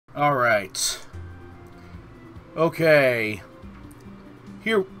Alright. Okay.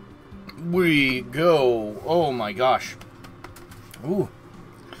 Here we go. Oh my gosh. Ooh.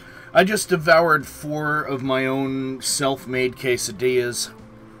 I just devoured 4 of my own self-made quesadillas.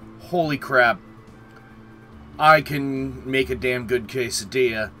 Holy crap. I can make a damn good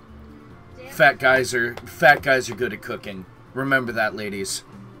quesadilla. Fat guys are good at cooking. Remember that, ladies.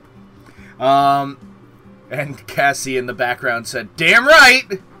 And Cassie in the background said, "Damn right!" I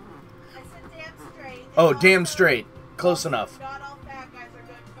said damn straight. Oh, damn straight. Close enough. Not all fat guys are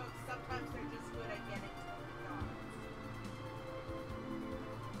good cooks. Sometimes they're just good at getting to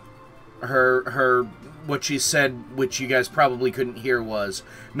McDonald's. What she said, which you guys probably couldn't hear, was,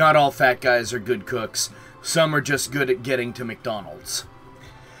 not all fat guys are good cooks. Some are just good at getting to McDonald's.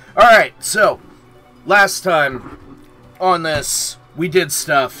 Alright, so, last time on this, we did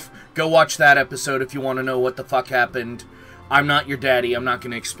stuff. Go watch that episode if you want to know what the fuck happened. I'm not your daddy. I'm not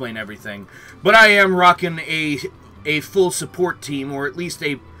going to explain everything. But I am rocking a full support team, or at least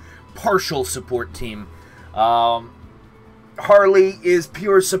a partial support team. Harley is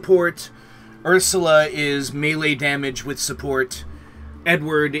pure support. Ursula is melee damage with support.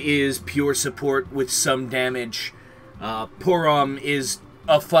 Edward is pure support with some damage. Puram is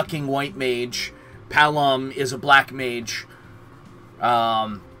a fucking white mage. Palom is a black mage.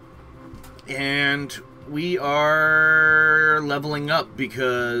 And we are leveling up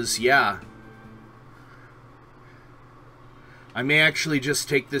because, yeah. I may actually just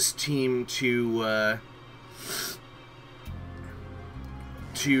take this team to, oh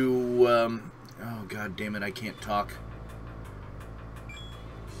god damn it, I can't talk.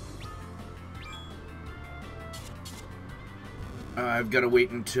 I've got to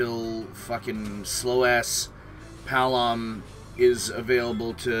wait until fucking slow-ass Palom is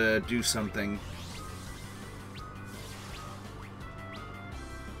available to do something.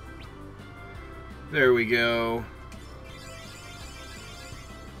 There we go.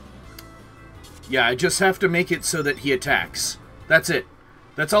 Yeah, I just have to make it so that he attacks. That's it.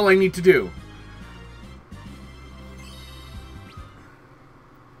 That's all I need to do.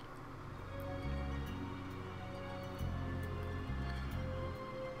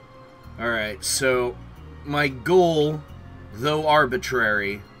 Alright, so my goal, though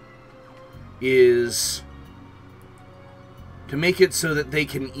arbitrary, is to make it so that they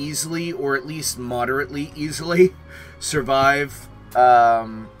can easily, or at least moderately easily, survive,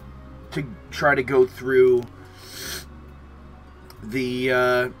 to try to go through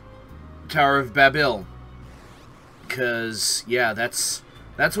the Tower of Babel. Because, yeah, that's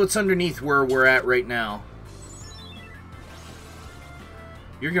what's underneath where we're at right now.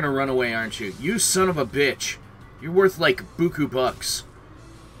 You're gonna run away, aren't you? You son of a bitch. You're worth, like, buku bucks.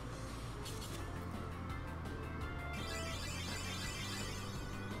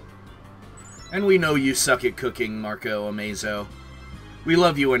 And we know you suck at cooking, Marco Amazo. We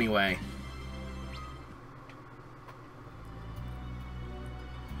love you anyway.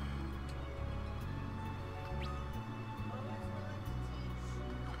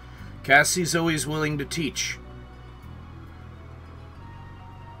 Cassie's always willing to teach.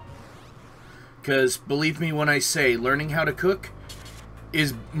 Because, believe me when I say, learning how to cook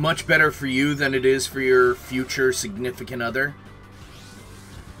is much better for you than it is for your future significant other.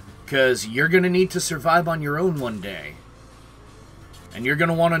 Because you're going to need to survive on your own one day. And you're going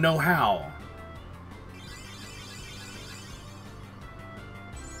to want to know how.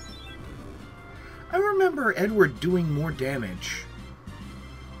 I remember Edward doing more damage.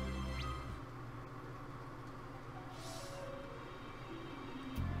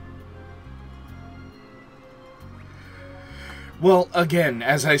 Well, again,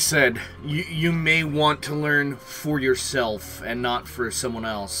 as I said, you may want to learn for yourself and not for someone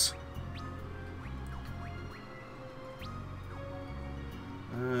else.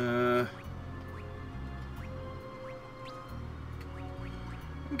 I'm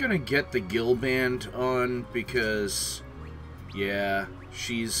gonna get the Gill Band on because, yeah,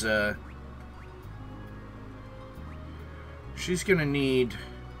 she's gonna need...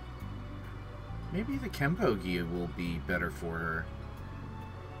 Maybe the Kempo Gia will be better for her.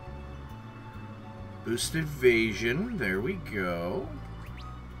 Boost evasion. There we go.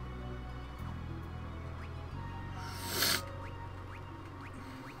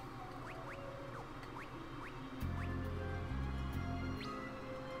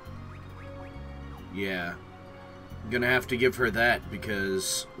 Yeah. I'm gonna have to give her that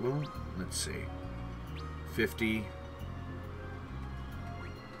because, well, let's see. 50...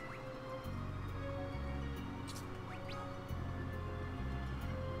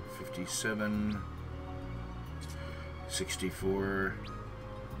 57, 64,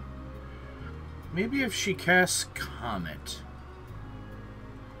 Maybe if she casts Comet.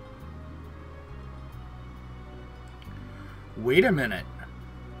 Wait a minute.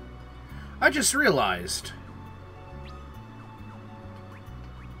 I just realized.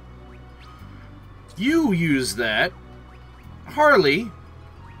 You use that. Harley.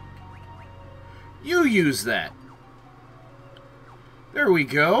 You use that. There we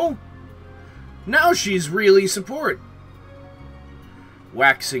go. Now she's really support.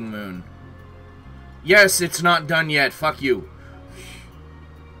 Waxing Moon. Yes, it's not done yet. Fuck you.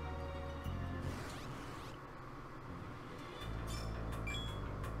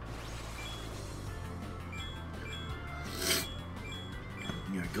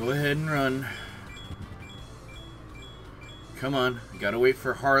 Yeah, go ahead and run. Come on. Gotta wait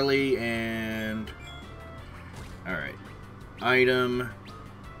for Harley and... Alright. Item.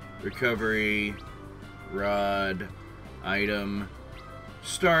 Recovery. Rod. Item.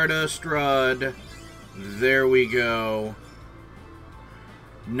 Stardust Rod. There we go.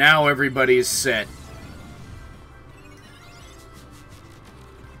 Now everybody's set.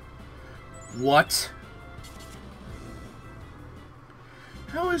 What?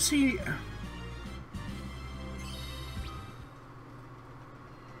 How is he...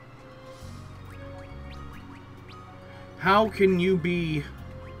 How can you be...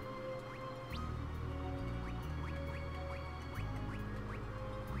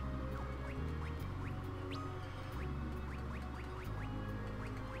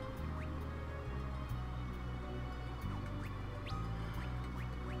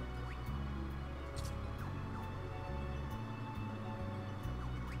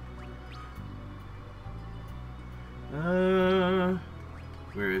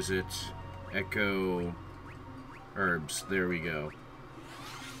 Where is it? Echo Herbs. There we go.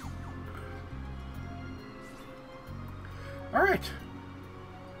 Alright.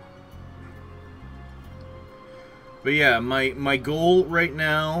 But yeah, my goal right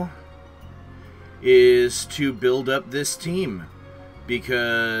now is to build up this team.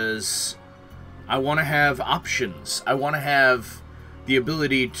 Because I want to have options. I want to have the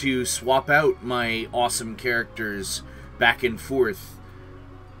ability to swap out my awesome characters back and forth.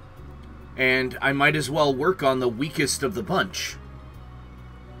 And I might as well work on the weakest of the bunch.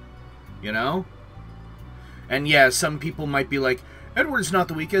 You know? And yeah, some people might be like, Edward's not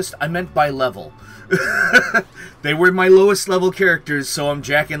the weakest. I meant by level. They were my lowest level characters, so I'm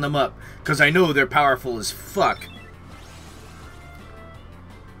jacking them up. Because I know they're powerful as fuck.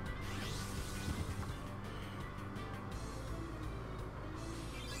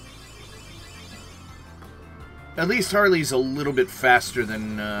 At least Harley's a little bit faster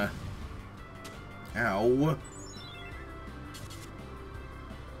than, Ow.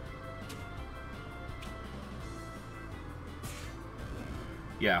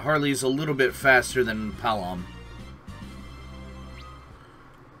 Yeah, Harley's a little bit faster than Palom.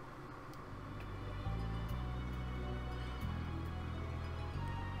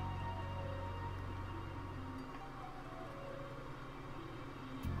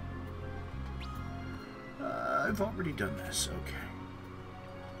 I've already done this, okay.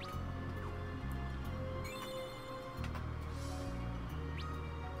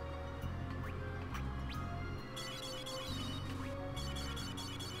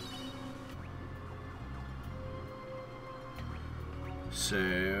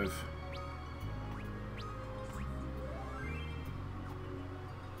 Save.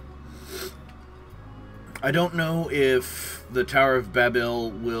 I don't know if the Tower of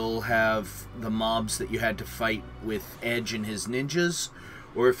Babel will have the mobs that you had to fight with Edge and his ninjas,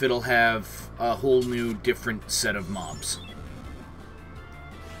 or if it'll have a whole new different set of mobs.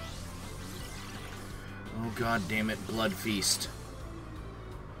 Oh god damn it, Blood Feast.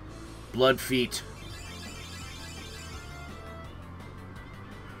 Blood Feet.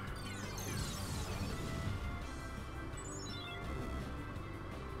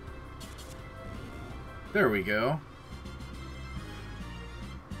 There we go.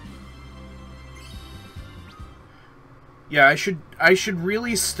 Yeah, I should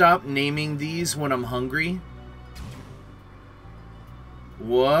really stop naming these when I'm hungry.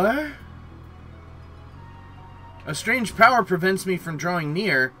 What? A strange power prevents me from drawing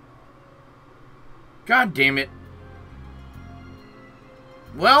near. God damn it.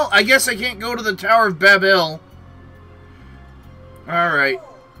 Well, I guess I can't go to the Tower of Babel. Alright.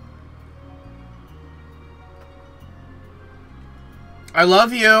 I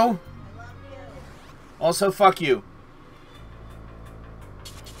love you. I love you. Also, fuck you.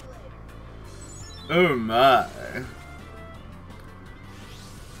 Oh my.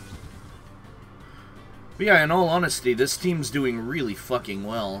 But yeah, in all honesty, this team's doing really fucking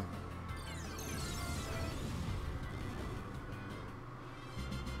well.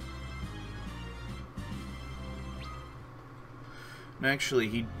 Actually,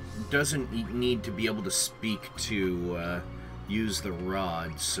 he doesn't need to be able to speak to use the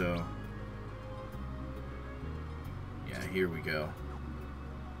rod, so... Yeah, here we go.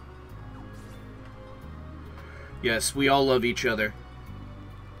 Yes, we all love each other.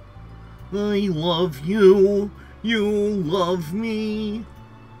 I love you, you love me.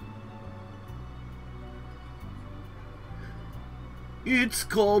 It's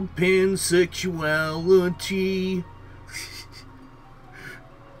called pansexuality.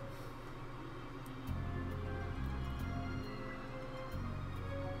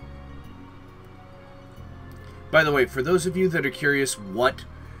 By the way, for those of you that are curious what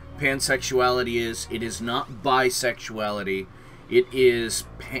pansexuality is, it is not bisexuality. It is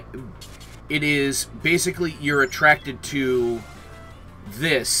basically you're attracted to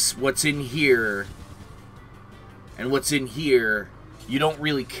this, what's in here, and what's in here. You don't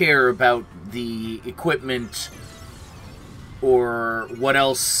really care about the equipment or what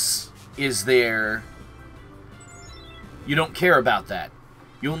else is there. You don't care about that.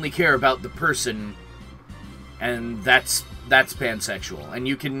 You only care about the person, and that's pansexual. And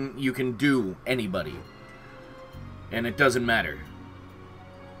you can do anybody, and it doesn't matter.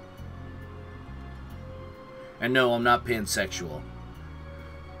 And no, I'm not pansexual.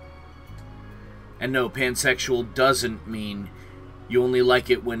 And no, pansexual doesn't mean you only like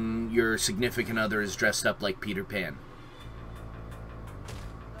it when your significant other is dressed up like Peter Pan.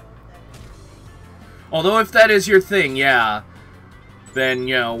 Although if that is your thing, yeah, then,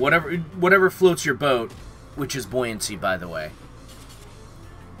 you know, whatever floats your boat, which is buoyancy, by the way.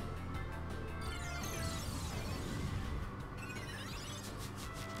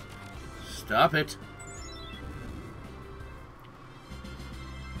 Stop it.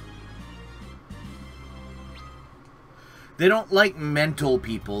 They don't like mental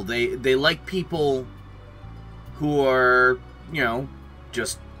people. They like people who are, you know,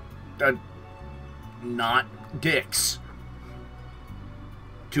 just not dicks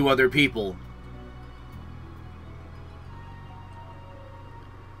to other people.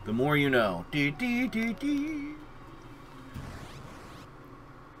 The more you know. Dee, dee, dee, dee.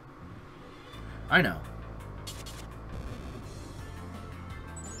 I know.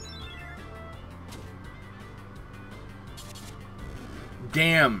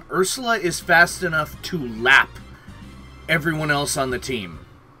 Damn, Ursula is fast enough to lap everyone else on the team.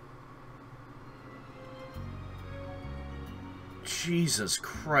 Jesus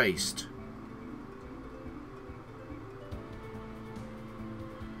Christ.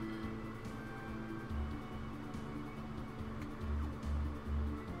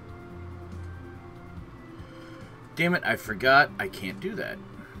 Damn it, I forgot I can't do that.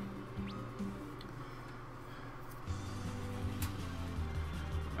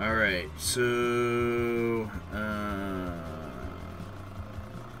 Alright, so...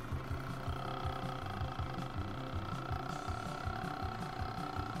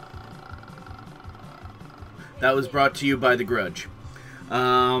 that was brought to you by The Grudge.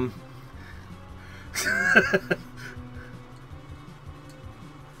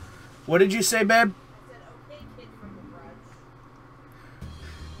 What did you say, babe?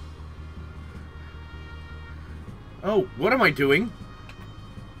 Oh, what am I doing?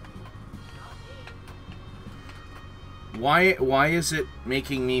 Why is it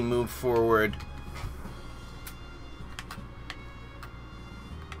making me move forward?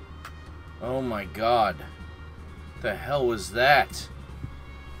 Oh my god. The hell was that?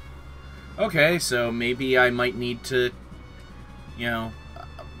 Okay, so maybe I might need to, you know,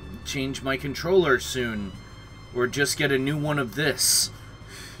 change my controller soon. Or just get a new one of this.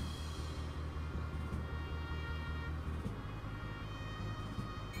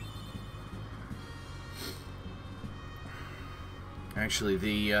 Actually,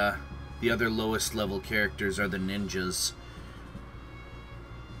 the other lowest level characters are the ninjas.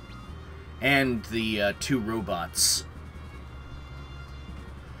 And the two robots.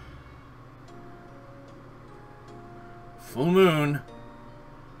 Full moon.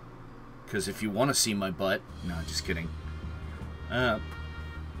 Because if you want to see my butt... No, just kidding.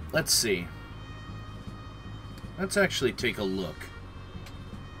 Let's see. Let's actually take a look.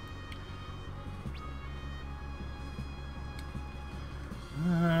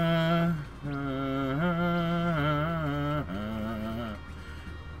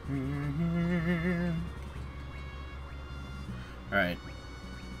 Alright.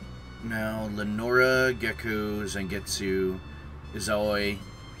 Now, Lenora, Gekko, Zangetsu, Izaoi,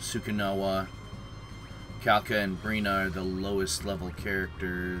 Sukunawa, Kalka, and Brina are the lowest level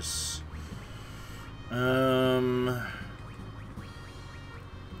characters.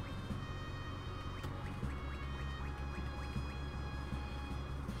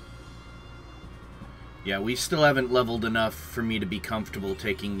 Yeah, we still haven't leveled enough for me to be comfortable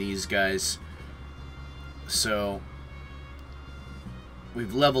taking these guys. So,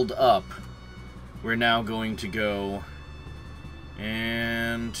 we've leveled up. We're now going to go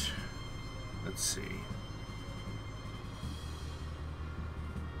and... let's see.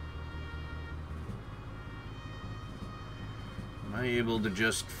 Am I able to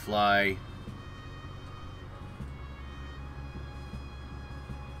just fly?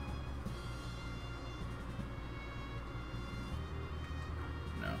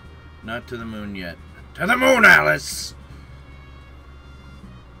 No, not to the moon yet. To the moon, Alice!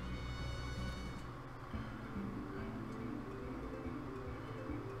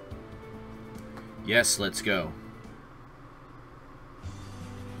 Yes, let's go.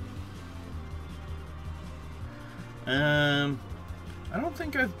 I don't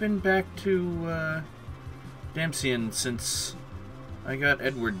think I've been back to, Damsian since I got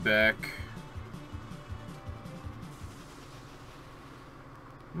Edward back.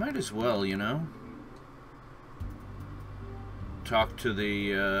 Might as well, you know? Talk to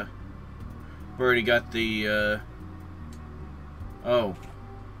the, already got the, oh.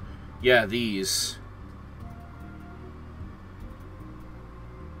 Yeah, these.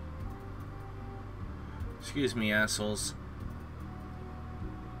 Excuse me, assholes.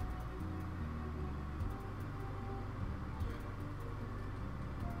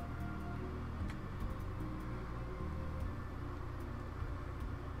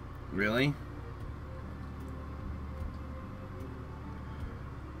 Really?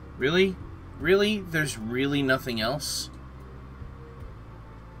 Really? Really? There's really nothing else?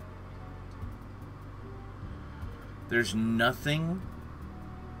 There's nothing?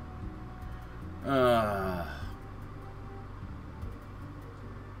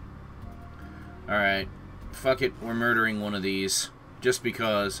 Alright. Fuck it, we're murdering one of these. Just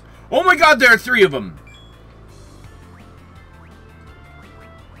because. Oh my god, there are 3 of them!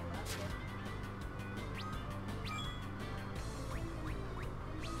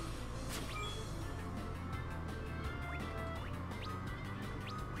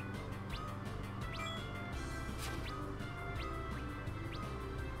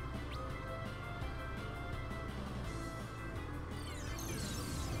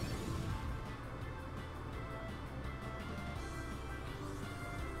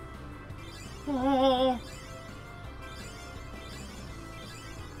 Oh.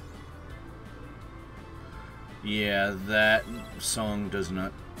 Yeah, that song does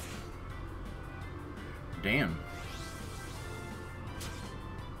not... Damn.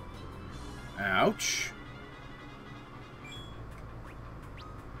 Ouch.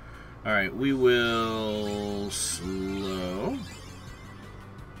 Alright, we will slow.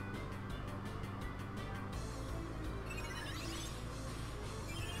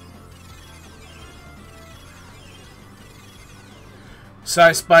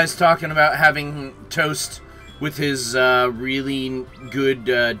 PsySpy's talking about having toast with his really good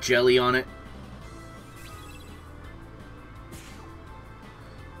jelly on it.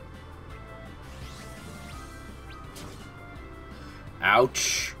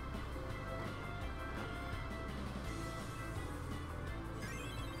 Ouch.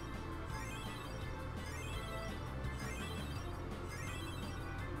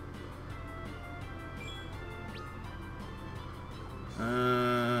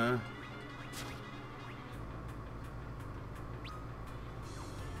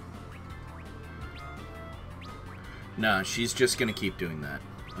 Nah, she's just gonna keep doing that.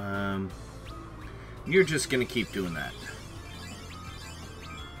 You're just gonna keep doing that.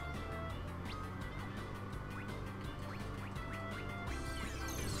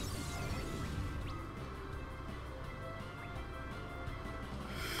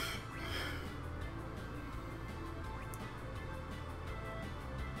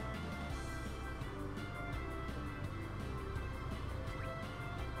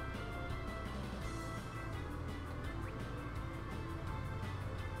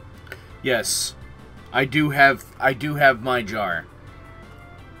 Yes, I do have my jar.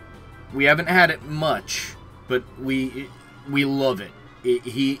 We haven't had it much, but we love it.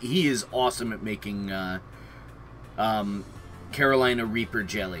 He is awesome at making Carolina Reaper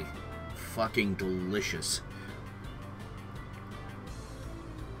jelly. Fucking delicious.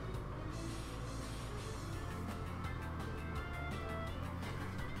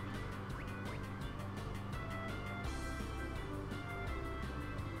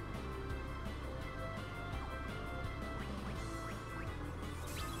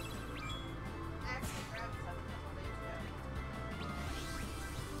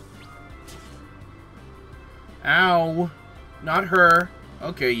 Ow! Not her.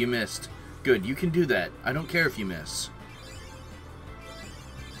 Okay, you missed. Good, you can do that. I don't care if you miss.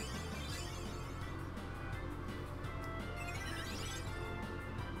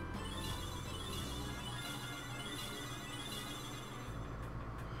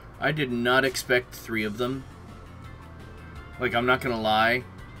 I did not expect 3 of them. Like, I'm not gonna lie.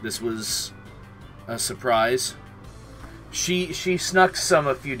 This was a surprise. She snuck some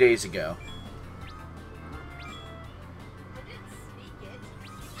a few days ago. I didn't sneak it.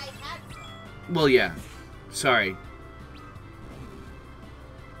 I had some. Well, yeah. Sorry.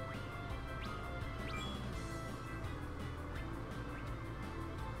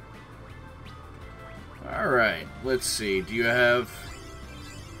 Alright, let's see. Do you have...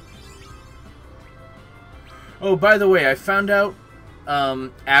 Oh, by the way, I found out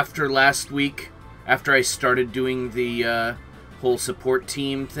after last week, after I started doing the whole support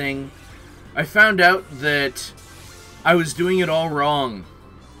team thing, I found out that I was doing it all wrong.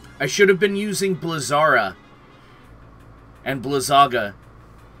 I should have been using Blizzara and Blizzaga.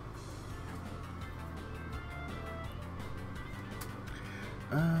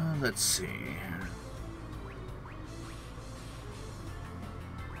 Let's see.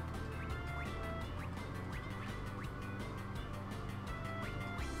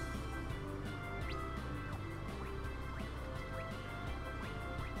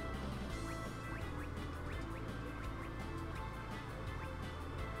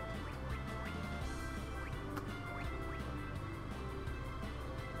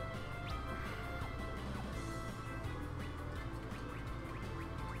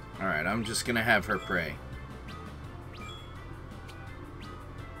 Alright, I'm just gonna have her pray.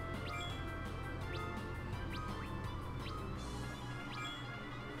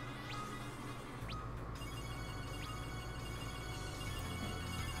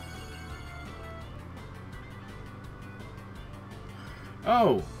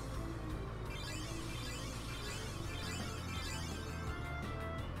 Oh!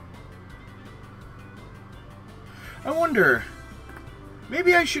 I wonder...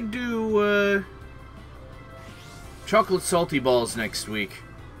 Maybe I should do, chocolate salty balls next week.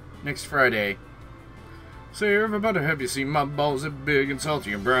 Next Friday. Say, everybody, have you seen my balls that big and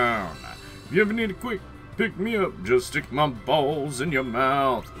salty and brown? If you ever need a quick pick-me-up, just stick my balls in your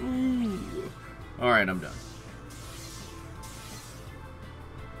mouth. Ooh. Alright, I'm done.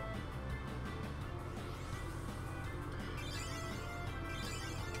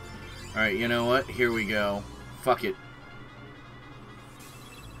 Alright, you know what? Here we go. Fuck it.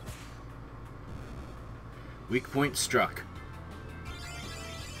 Weak point struck.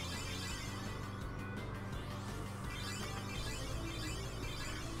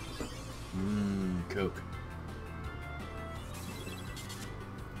 Coke.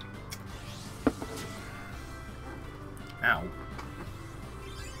 Ow.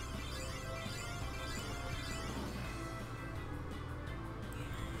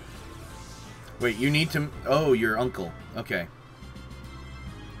 Wait, you need to... Oh, your uncle. Okay.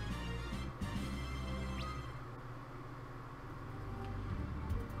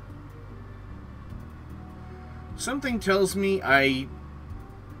 Something tells me I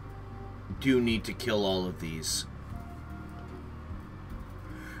do need to kill all of these.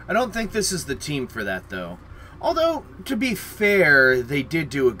 I don't think this is the team for that, though. Although, to be fair, they did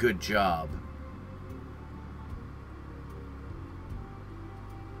do a good job.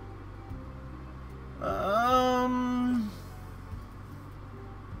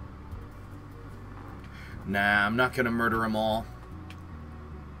 Nah, I'm not gonna murder them all.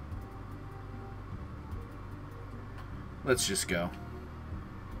 Let's just go.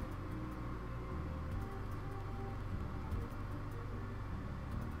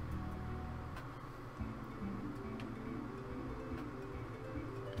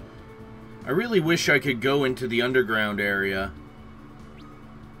 I really wish I could go into the underground area.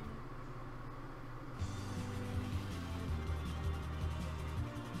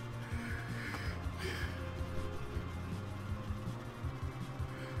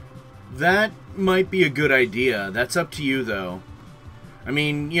 That might be a good idea. That's up to you, though. I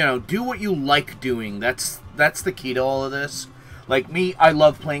mean, you know, do what you like doing. That's the key to all of this. Like me, I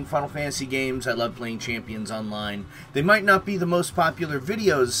love playing Final Fantasy games. I love playing Champions Online. They might not be the most popular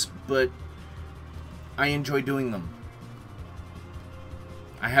videos, but I enjoy doing them.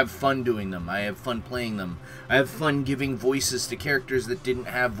 I have fun doing them. I have fun playing them. I have fun giving voices to characters that didn't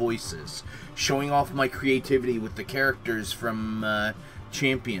have voices. Showing off my creativity with the characters from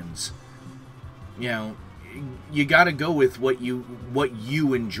Champions. You know, you gotta go with what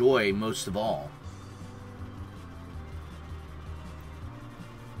you enjoy most of all.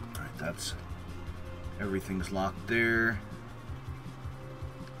 Alright, that's... Everything's locked there.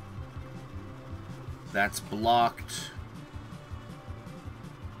 That's blocked.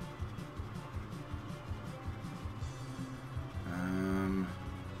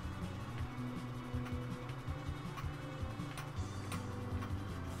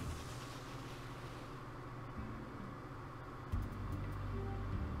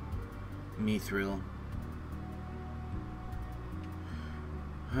 Mithril.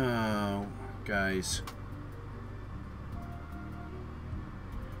 Oh, guys.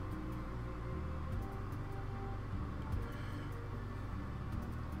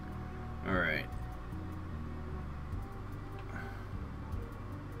 All right.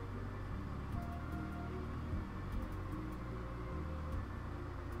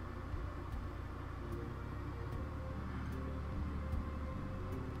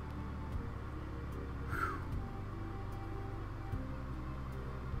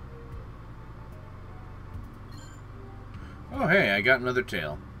 Oh, hey, I got another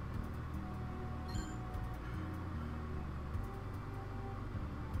tail.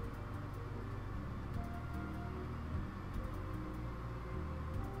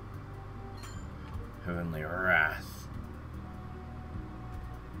 Heavenly Wrath.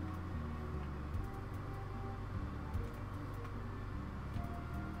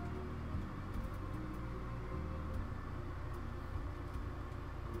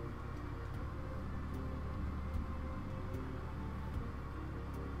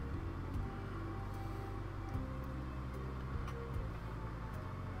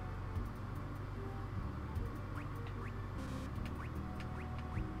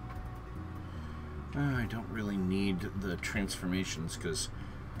 I don't really need the transformations because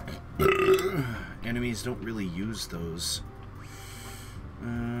enemies don't really use those.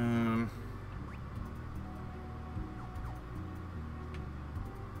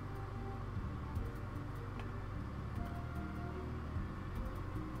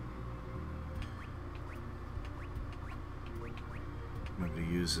 Nobody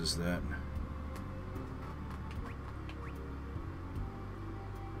uses that.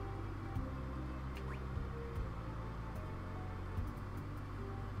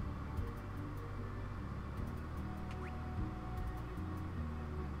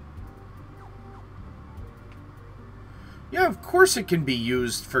 Yeah, of course it can be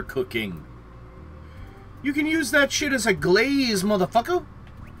used for cooking. You can use that shit as a glaze, motherfucker.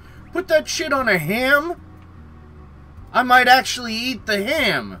 Put that shit on a ham. I might actually eat the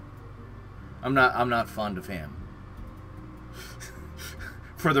ham. I'm not fond of ham.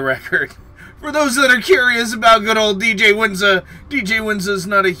 For the record. For those that are curious about good old DJ Winza, DJ Winza's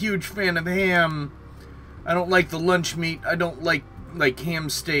not a huge fan of ham. I don't like the lunch meat. I don't like ham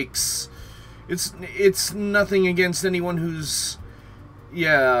steaks. It's nothing against anyone who's...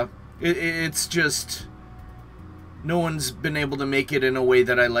 Yeah, it's just... No one's been able to make it in a way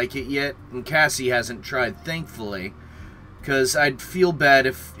that I like it yet. And Cassie hasn't tried, thankfully. Because I'd feel bad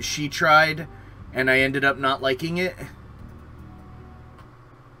if she tried and I ended up not liking it.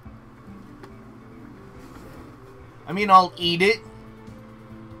 I mean, I'll eat it.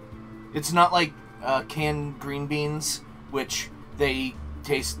 It's not like canned green beans, which they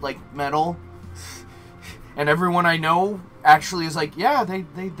taste like metal. And everyone I know actually is like, yeah, they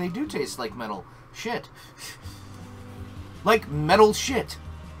do taste like metal. Shit. Like metal shit.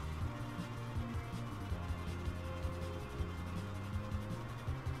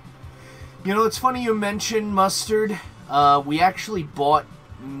 You know, it's funny you mentioned mustard. We actually bought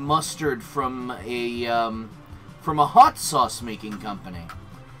mustard from a hot sauce making company.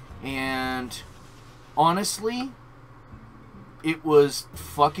 And honestly, it was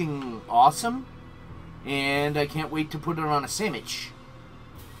fucking awesome. And I can't wait to put it on a sandwich.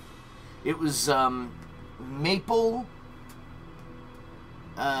 It was maple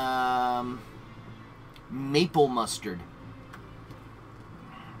mustard.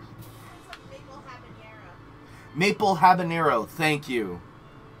 Maple habanero, thank you.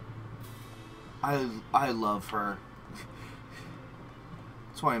 I love her.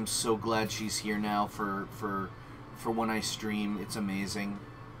 That's why I'm so glad she's here now for when I stream. It's amazing.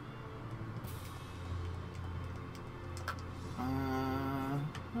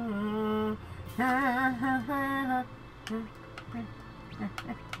 Never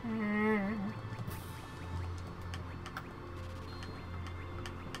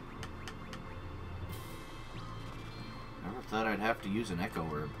thought I'd have to use an echo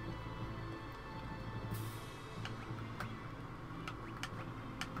herb.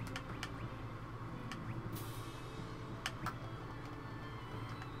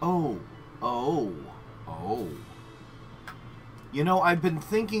 Oh. You know, I've been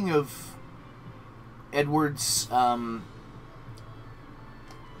thinking of Edward's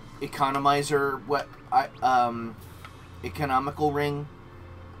economizer, economical ring.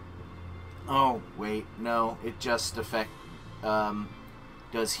 Oh, wait, no, it just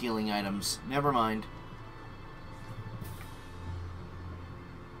does healing items. Never mind.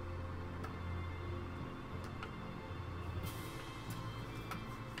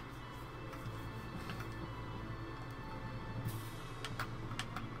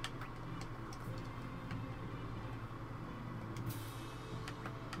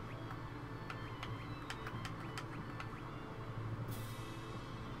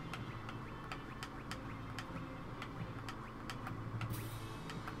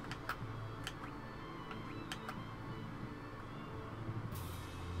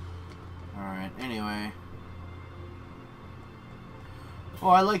 Alright, anyway. Oh,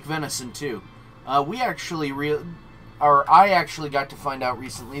 I like venison too. I actually got to find out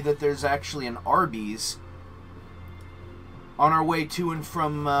recently that there's actually an Arby's on our way to and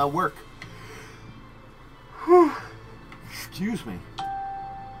from work. Excuse me.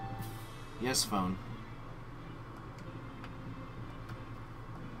 Yes, phone.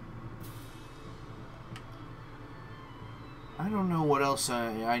 I don't know what else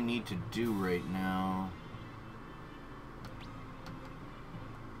I need to do right now.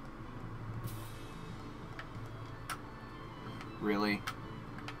 Really?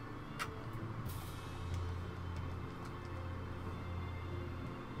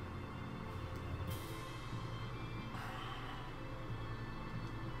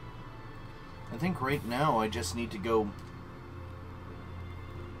 I think right now I just need to go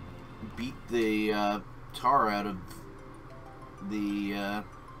beat the tar out of the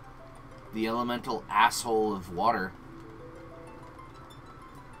elemental asshole of water.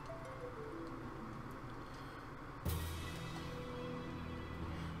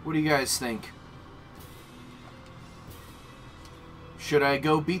 What do you guys think? Should I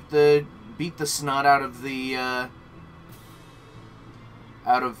go beat the snot out of the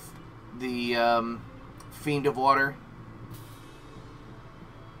fiend of water?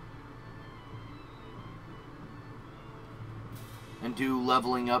 And do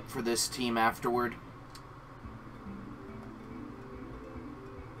leveling up for this team afterward?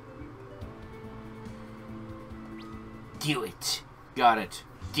 Do it. Got it.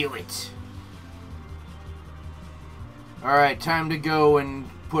 Do it. Alright, time to go and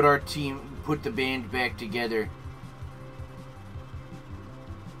put the band back together.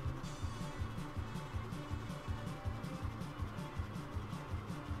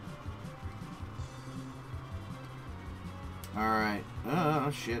 Alright.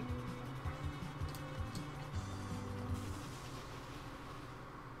 Oh, shit.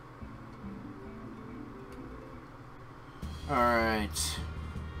 Alright.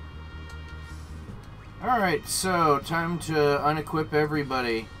 Alright, so time to unequip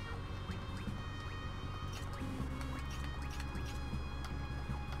everybody.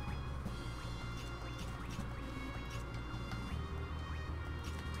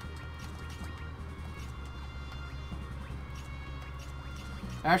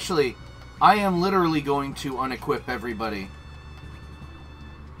 Actually, I am literally going to unequip everybody.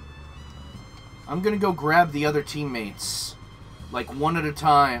 I'm gonna go grab the other teammates. Like, one at a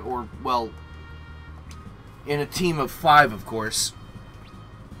time, or, well, in a team of 5, of course.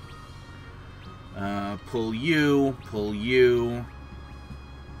 Pull you, pull you,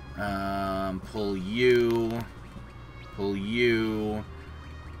 pull you, pull you,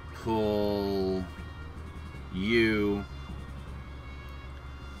 pull you.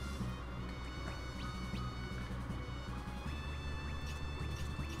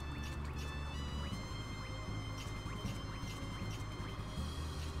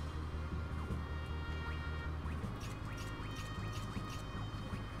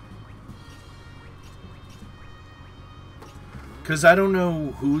 Because I don't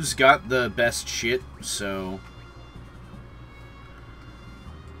know who's got the best shit, so...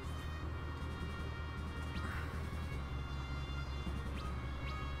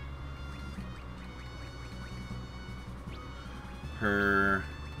 Her...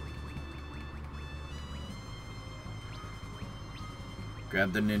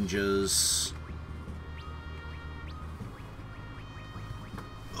 Grab the ninjas.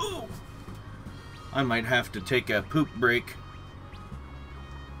 Ooh! I might have to take a poop break.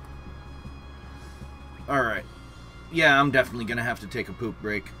 Alright. Yeah, I'm definitely gonna have to take a poop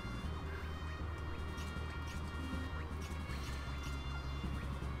break.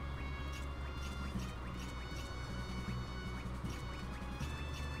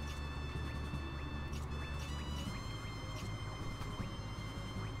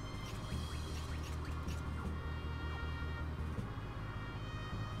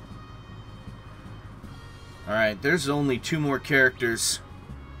 Alright, there's only 2 more characters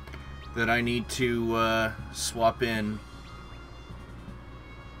that I need to swap in.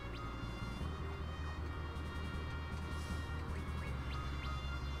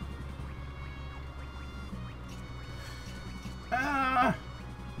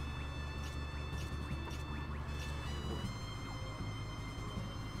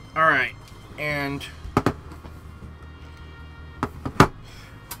 Alright, and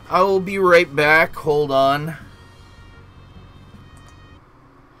I will be right back. Hold on.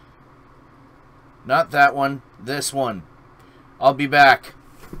 Not that one. This one. I'll be back.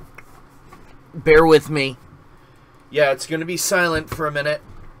 Bear with me. Yeah, it's going to be silent for a minute.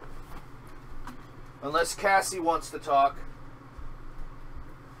 Unless Cassie wants to talk.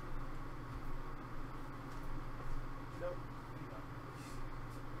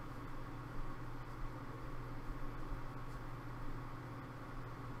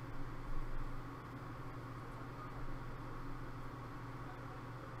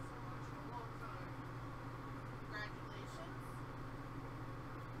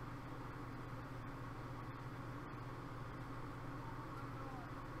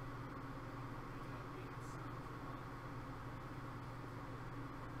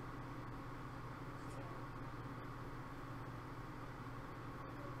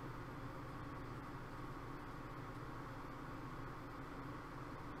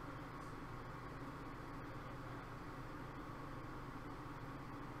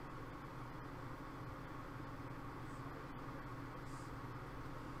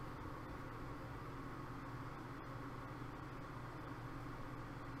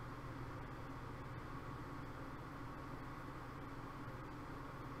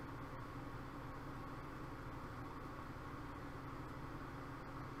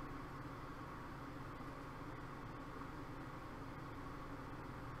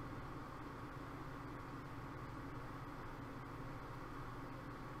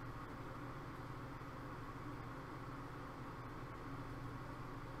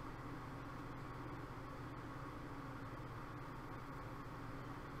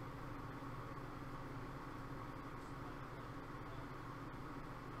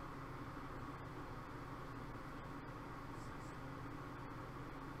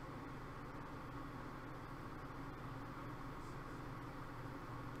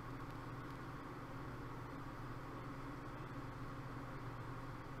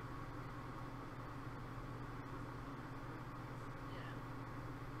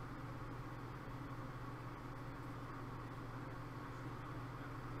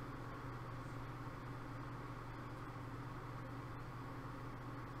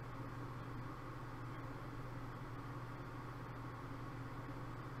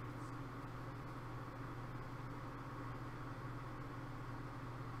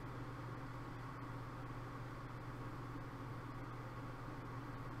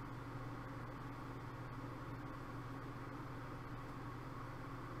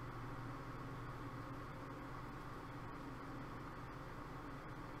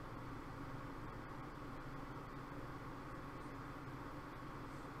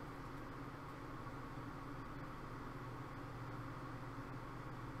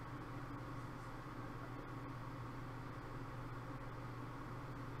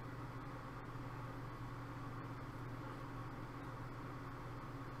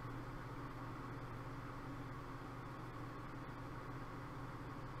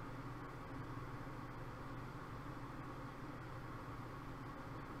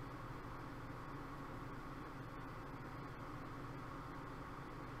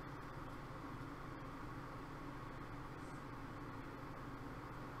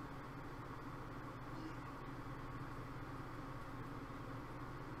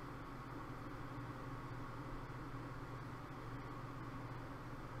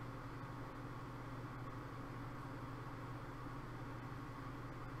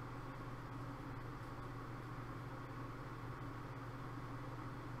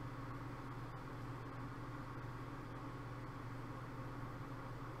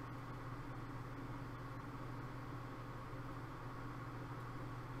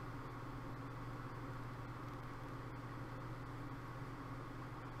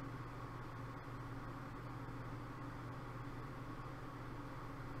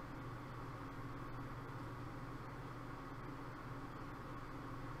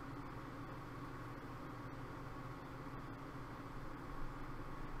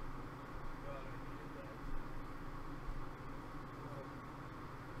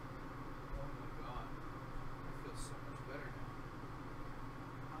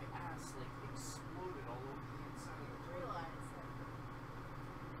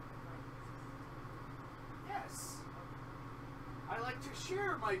 to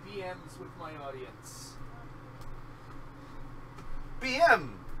share my BMs with my audience.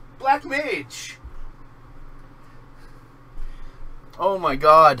 BM, Black Mage. Oh my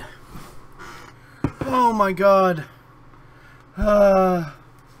god. Oh my god.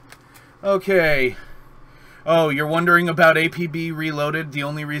 Okay. Oh, you're wondering about APB Reloaded? The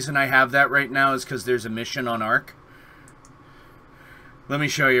only reason I have that right now is because there's a mission on Ark. Let me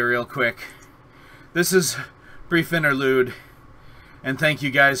show you real quick. This is brief interlude, and thank you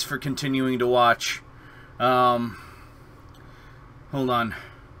guys for continuing to watch. Hold on.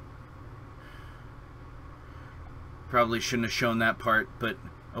 Probably shouldn't have shown that part, but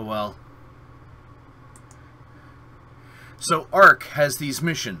oh well. So Ark has these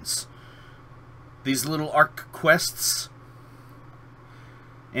missions. These little Ark quests.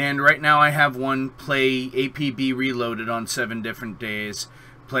 And right now I have one, play APB Reloaded on 7 different days.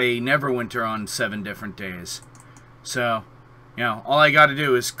 Play Neverwinter on 7 different days. So, you know, all I gotta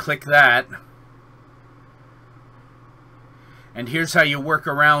do is click that. And here's how you work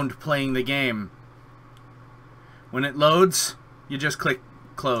around playing the game. When it loads, you just click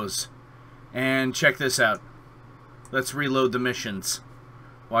close. And check this out. Let's reload the missions.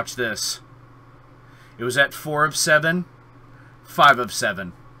 Watch this. It was at 4 of 7, 5 of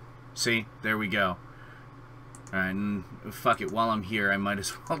 7. See? There we go. Alright, and fuck it. While I'm here, I might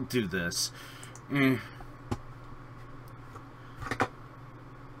as well do this. And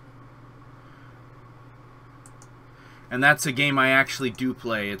that's a game I actually do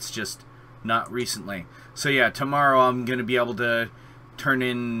play. It's just not recently. So yeah, tomorrow I'm going to be able to turn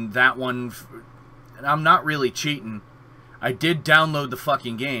in that one. I'm not really cheating. I did download the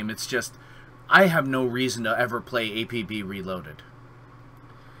fucking game. It's just I have no reason to ever play APB Reloaded.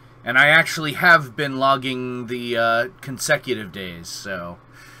 And I actually have been logging the consecutive days, so.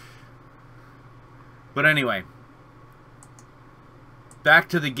 But anyway. Back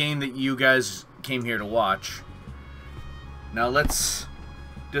to the game that you guys came here to watch. Now let's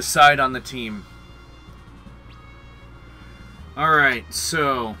decide on the team. Alright,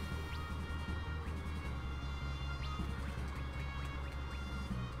 so.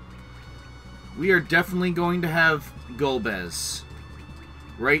 We are definitely going to have Golbez.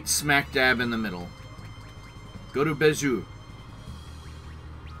 Right smack dab in the middle. Go to Bezu.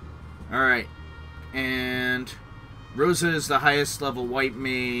 Alright. And Rosa is the highest level white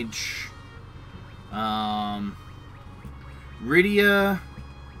mage. Rydia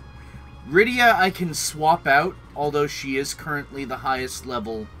I can swap out, although she is currently the highest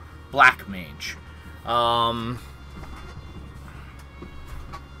level black mage.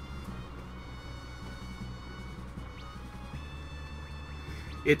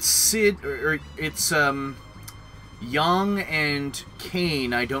 It's Sid, or it's, Young and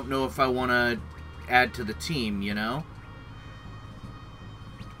Kane. I don't know if I want to add to the team, you know?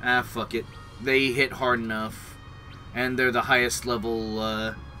 Ah, fuck it. They hit hard enough. And they're the highest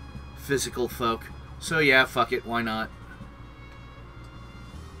level, physical folk. So yeah, fuck it, why not?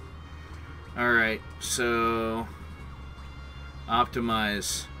 Alright, so.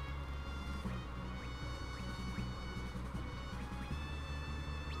 Optimize.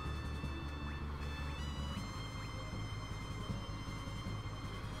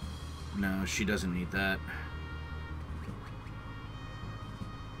 No, she doesn't need that.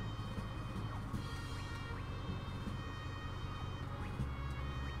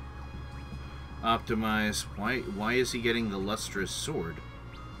 Optimize. Why is he getting the lustrous sword?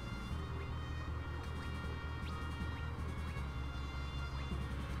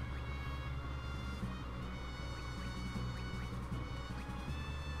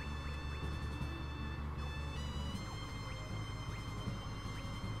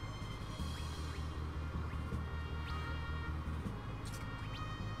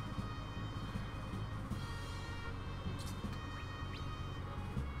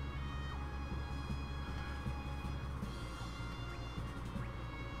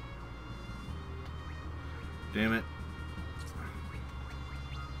 Damn it.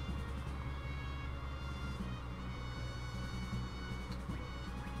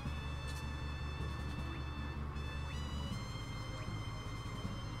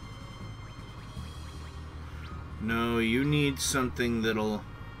 No, you need something that'll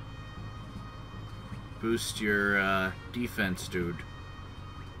boost your defense, dude.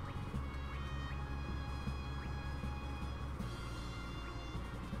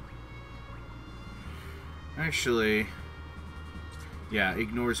 Actually, yeah,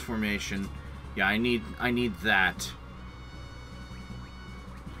 ignores formation. Yeah, I need that.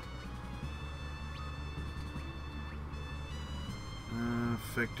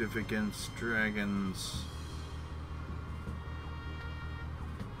 Effective against dragons.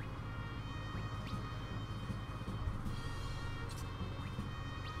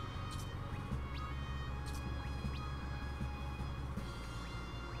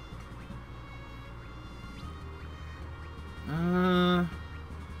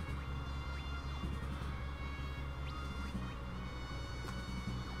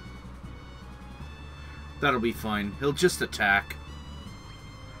 That'll be fine. He'll just attack.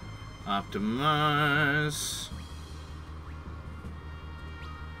 Optimize.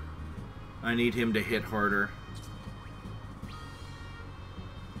 I need him to hit harder.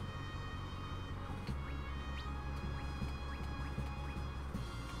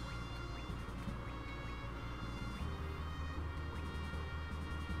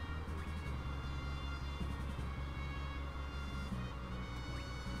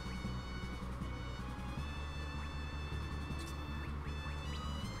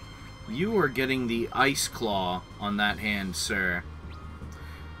 You are getting the Ice Claw on that hand, sir.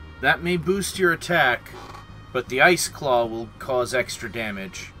 That may boost your attack, but the Ice Claw will cause extra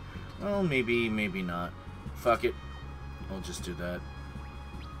damage. Well, maybe not. Fuck it. I'll just do that.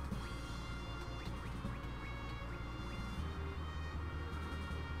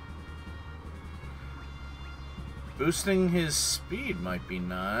 Boosting his speed might be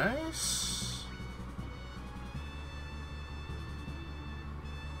nice.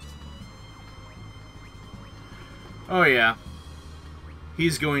 Oh yeah.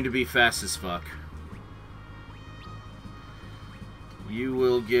 He's going to be fast as fuck. You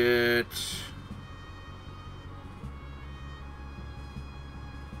will get...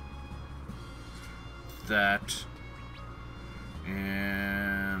 that.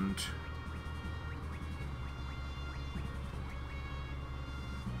 And...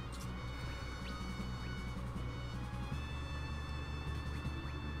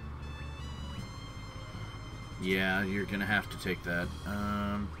 yeah, you're gonna have to take that.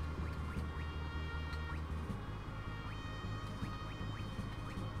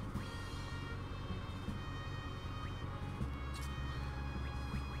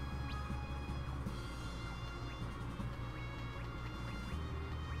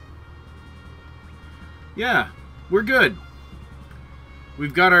 Yeah, we're good.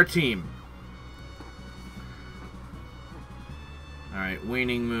 We've got our team. Alright,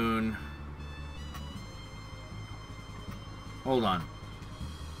 Waning Moon. Hold on.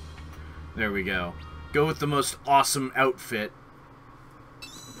 There we go. Go with the most awesome outfit.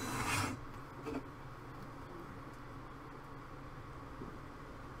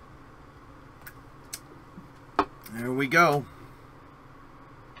 There we go.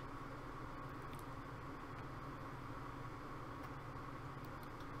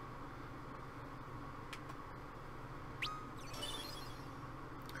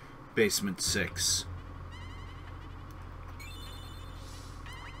 Basement 6.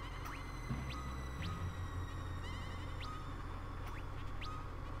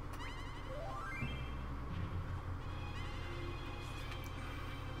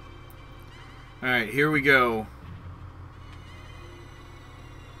 Alright, here we go.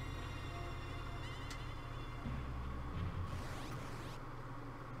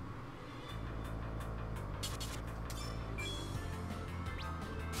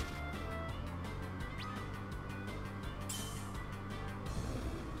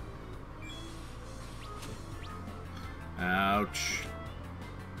 Ouch.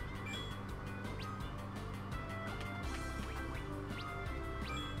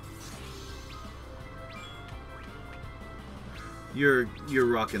 You're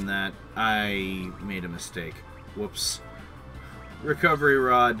rocking that. I made a mistake. Whoops. Recovery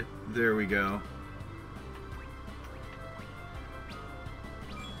rod. There we go.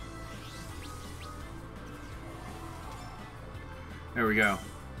 There we go.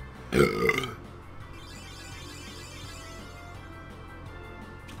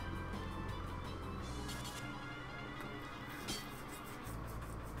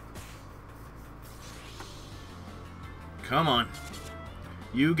 Come on.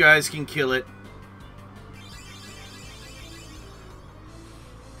 You guys can kill it.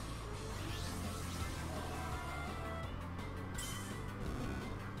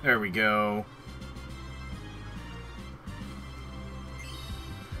 There we go.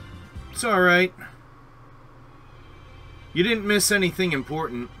 It's alright. You didn't miss anything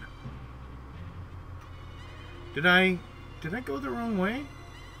important. Did I go the wrong way?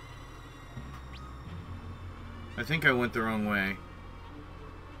 I think I went the wrong way.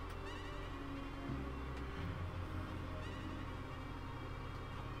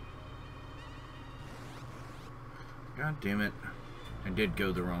 God damn it. I did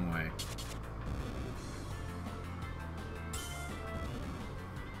go the wrong way.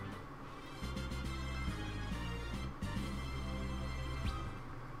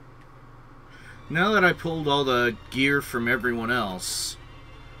 Now that I pulled all the gear from everyone else,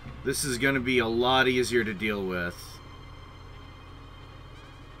 this is going to be a lot easier to deal with.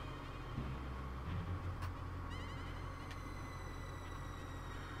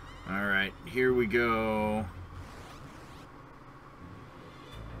 Alright, here we go.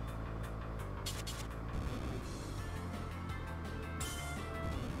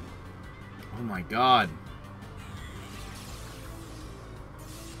 Oh my god.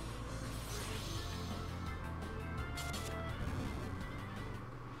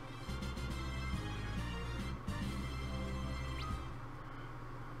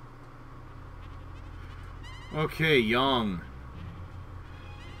 Okay, Young.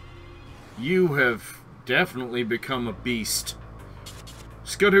 You have definitely become a beast.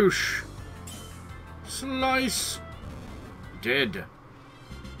 Skadoosh. Slice. Dead.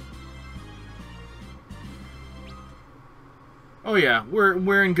 Oh yeah,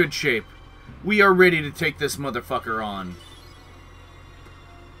 we're in good shape. We are ready to take this motherfucker on.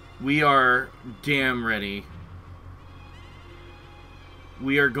 We are damn ready.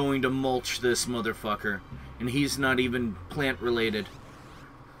 We are going to mulch this motherfucker. And he's not even plant-related.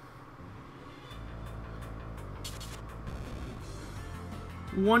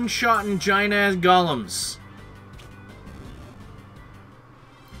 One-shotting giant-ass golems.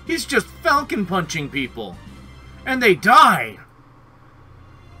 He's just falcon-punching people. And they die!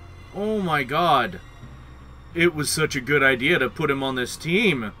 Oh my god. It was such a good idea to put him on this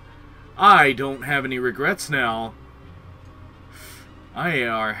team. I don't have any regrets now. I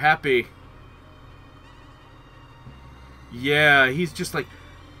are happy. Yeah, he's just like,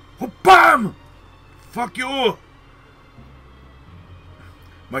 oh, BAM! Fuck you!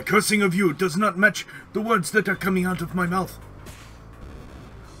 My cursing of you does not match the words that are coming out of my mouth.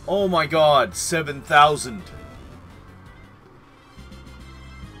 Oh my god, 7,000.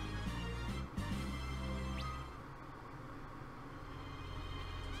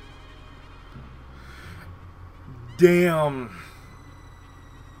 Damn.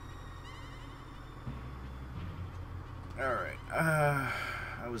 Alright,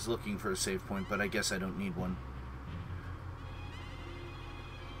 I was looking for a save point, but I guess I don't need one.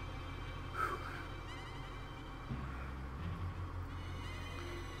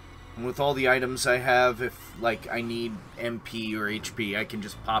 And with all the items I have, if, like, I need MP or HP, I can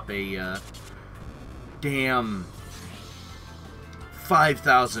just pop a, damn,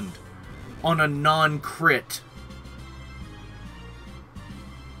 5,000 on a non-crit.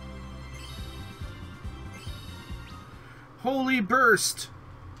 Holy burst!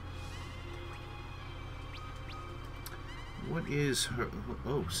 What is her...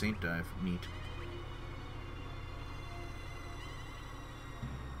 Oh, Saint Dive. Neat.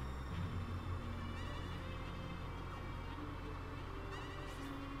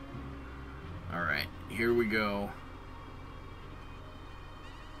 Alright, here we go.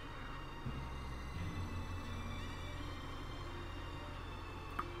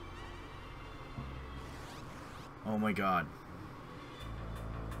 Oh my god.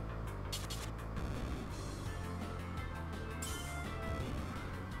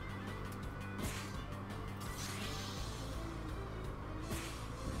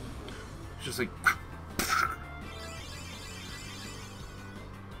 It's just like...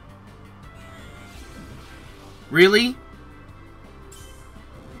 Really?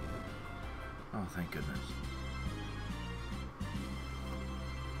 Oh, thank goodness.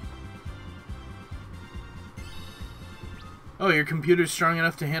 Oh, your computer's strong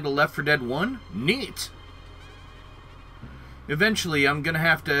enough to handle Left 4 Dead 1? Neat! Eventually, I'm gonna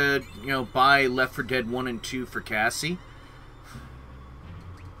have to, you know, buy Left 4 Dead 1 and 2 for Cassie.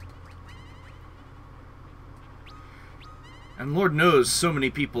 And Lord knows so many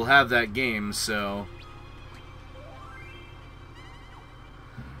people have that game, so...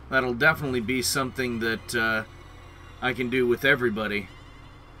 that'll definitely be something that I can do with everybody.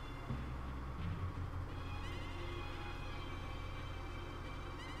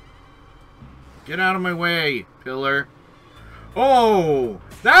 Get out of my way, pillar. Oh,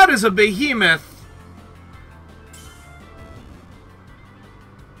 that is a behemoth.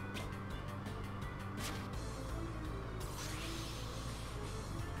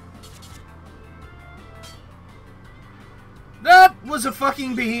 That was a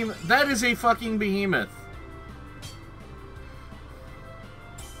fucking behemoth. That is a fucking behemoth.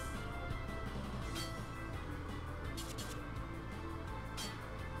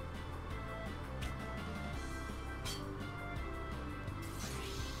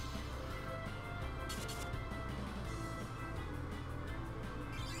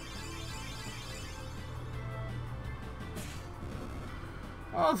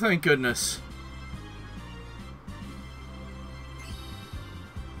 Oh, thank goodness.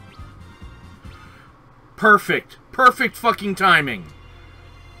 Perfect. Perfect fucking timing.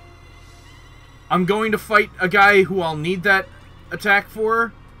 I'm going to fight a guy who I'll need that attack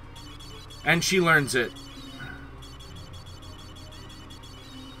for. And she learns it.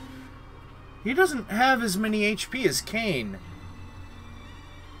 He doesn't have as many HP as Kane.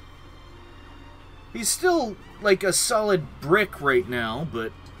 He's still like a solid brick right now,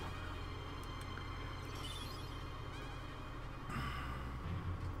 but...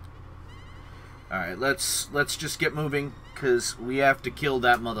 Alright, let's just get moving, because we have to kill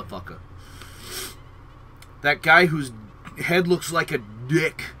that motherfucker. That guy whose head looks like a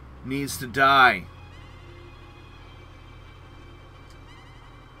dick needs to die.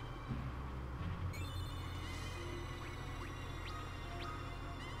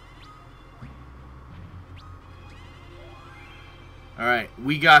 Alright,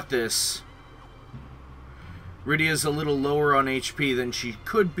 we got this. Rydia's a little lower on HP than she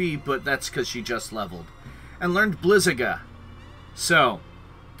could be, but that's because she just leveled. And learned Blizzaga. So,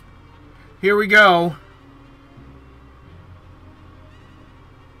 here we go.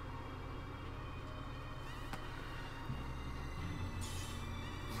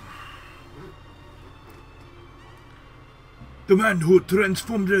 The man who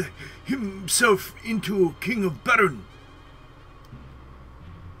transformed himself into King of Baron.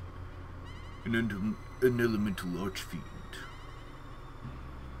 An elemental archfiend.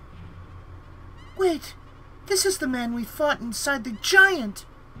 Wait, this is the man we fought inside the giant.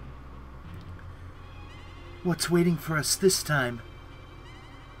 What's waiting for us this time?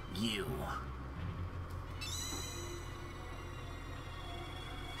 You.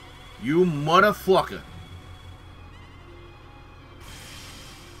 You motherfucker.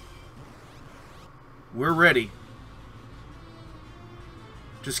 We're ready.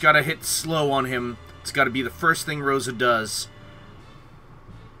 Just gotta hit slow on him. It's gotta be the first thing Rosa does.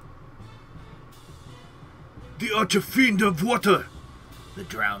 The Archfiend of Water! The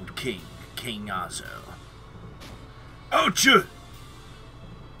drowned king, King Azo. Ouch!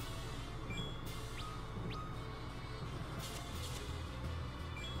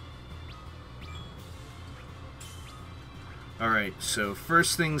 Alright, so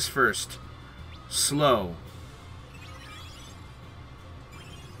first things first. Slow.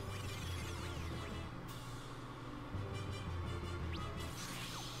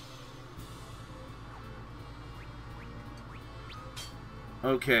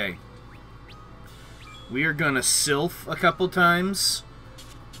 Okay. We are gonna Sylph a couple times.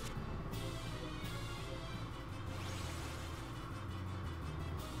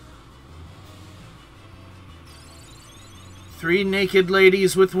 Three naked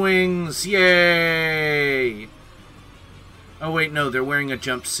ladies with wings. Yay! Oh wait, no, they're wearing a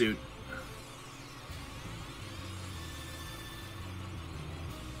jumpsuit.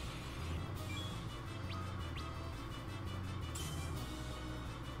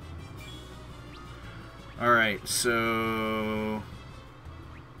 Alright, so...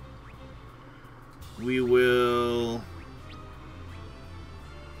 we will...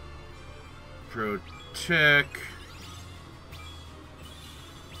 protect...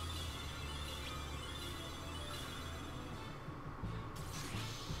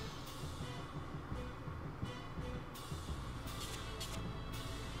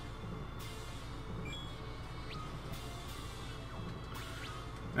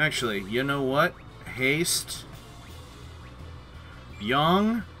 Actually, you know what? Haste.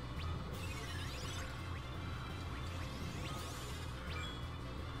 Young.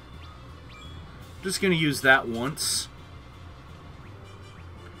 Just gonna use that once.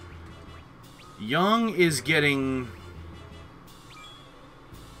 Young is getting...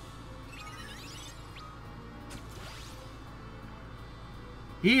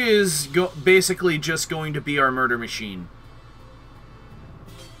 he is basically just going to be our murder machine.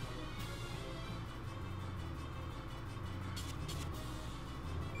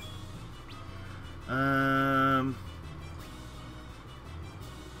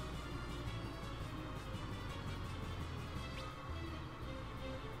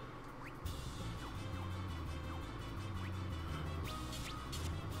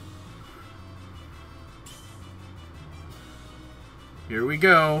 Here we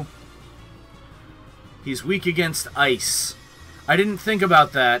go. He's weak against ice. I didn't think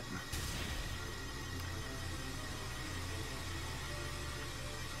about that.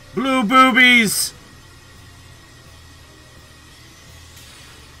 Blue boobies!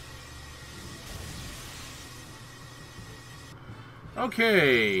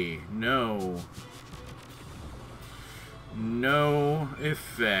 Okay, no. No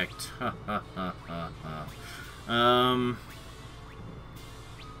effect. Ha ha ha ha ha.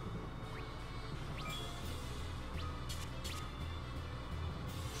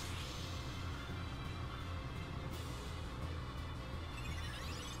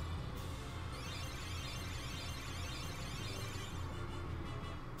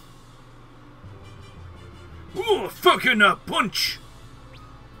 Ooh, fucking punch!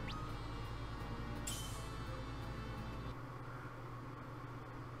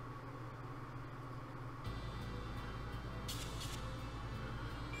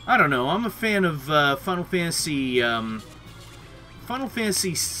 I don't know. I'm a fan of Final Fantasy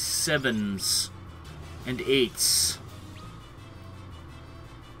 7s and 8s.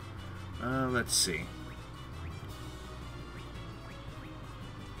 Let's see.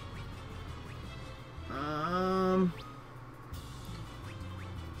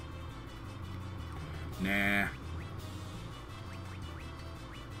 Nah.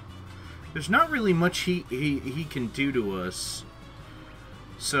 There's not really much he can do to us.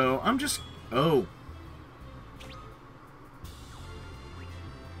 So, I'm just... Oh.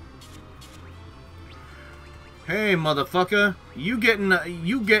 Hey, motherfucker. You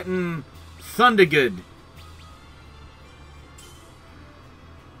getting Thundergood.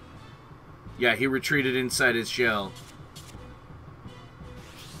 Yeah, he retreated inside his shell.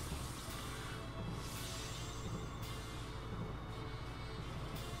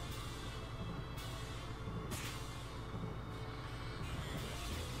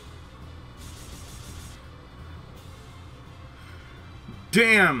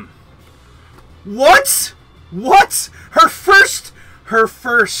 Damn. What? What? Her first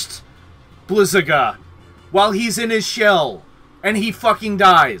Blizzaga while he's in his shell and he fucking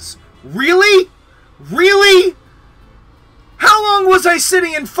dies. Really? Really? How long was I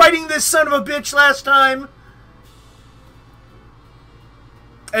sitting and fighting this son of a bitch last time?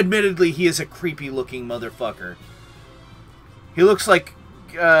 Admittedly, he is a creepy looking motherfucker. He looks like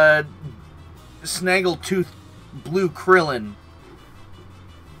Snaggletooth Blue Krillin.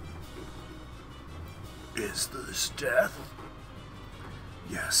 Is this death?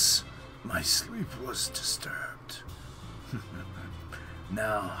 Yes, my sleep was disturbed.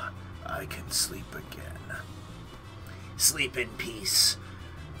 Now I can sleep again. Sleep in peace,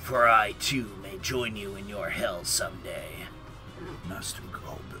 for I too may join you in your hell someday. Master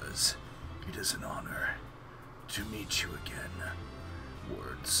Golbez, it is an honor to meet you again.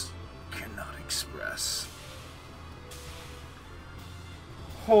 Words cannot express.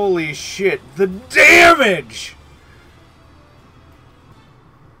 Holy shit, the damage!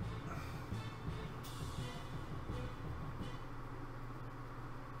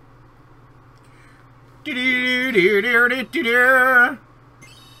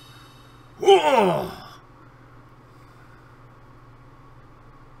 Whoa!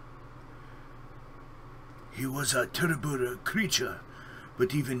 He was a terrible creature,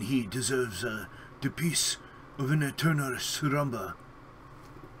 but even he deserves the peace of an eternal slumber.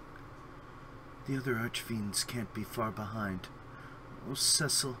 The other archfiends can't be far behind. Oh,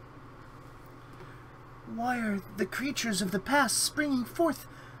 Cecil. Why are the creatures of the past springing forth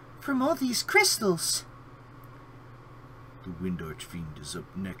from all these crystals? The Wind Archfiend is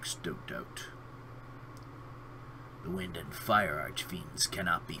up next, no doubt. The Wind and Fire Archfiends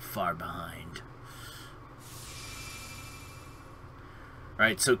cannot be far behind.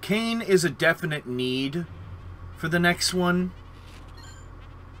 Alright, so Kain is a definite need for the next one.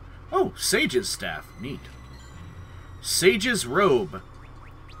 Oh, Sage's Staff. Neat. Sage's Robe.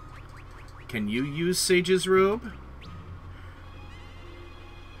 Can you use Sage's Robe?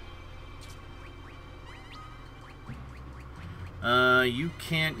 You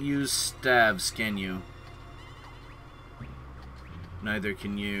can't use staves, can you? Neither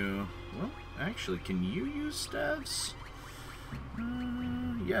can you... Well, actually, can you use staves?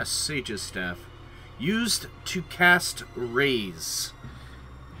 Yes, Sage's Staff. Used to cast rays.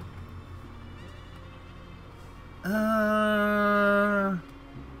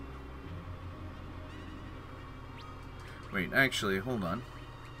 Wait, actually, hold on.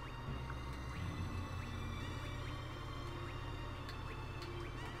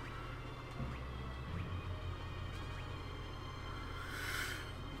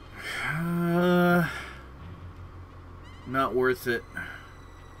 Not worth it.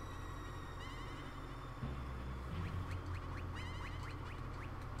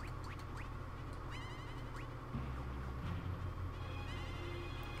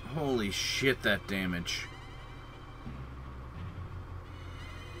 Holy shit, that damage.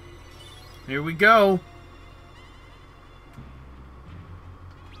 Here we go.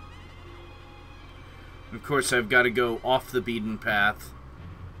 Of course, I've got to go off the beaten path.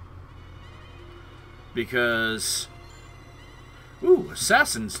 Because... Ooh,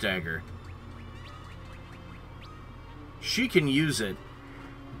 Assassin's Dagger. She can use it,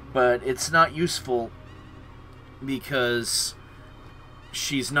 but it's not useful because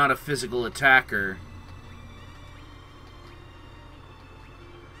she's not a physical attacker.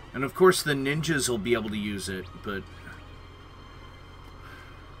 And of course the ninjas will be able to use it, but...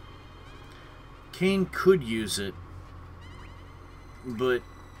 Kane could use it, but...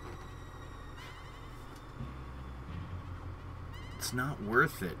 It's not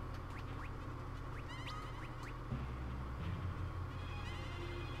worth it.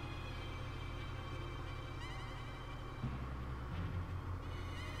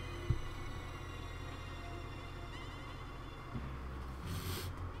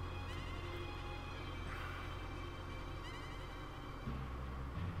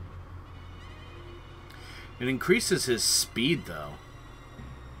 It increases his speed, though.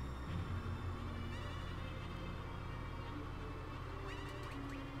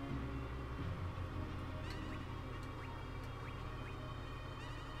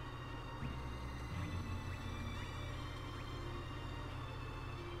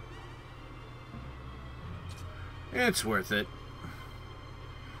 It's worth it.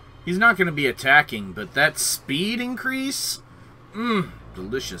 He's not going to be attacking, but that speed increase?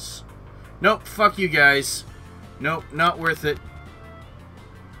 Delicious. Nope, fuck you guys. Nope, not worth it.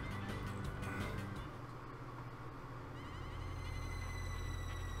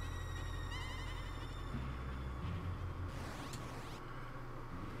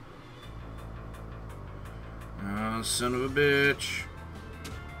 Oh, son of a bitch.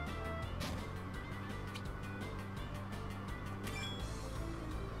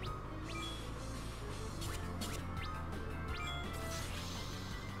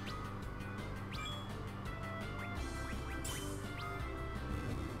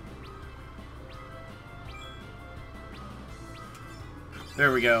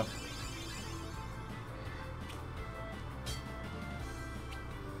 There we go.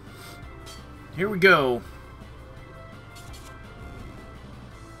 Here we go.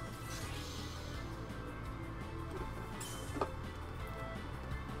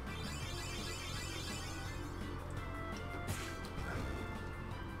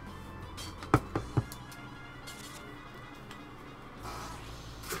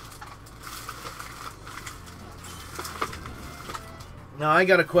 Now, I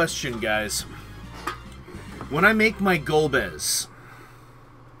got a question, guys. When I make my Golbez,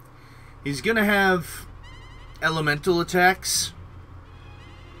 he's gonna have elemental attacks.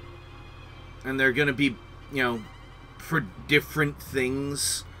 And they're gonna be, you know, for different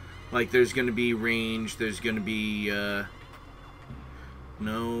things. Like, there's gonna be range, there's gonna be, No,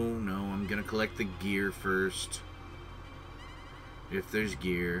 I'm gonna collect the gear first. If there's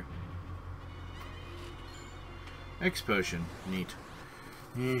gear. X potion. Neat.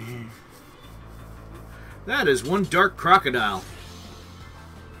 That is one dark crocodile.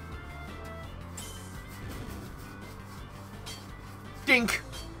 Dink!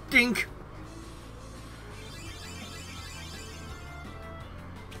 Dink!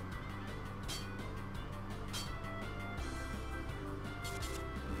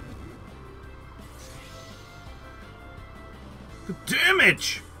 The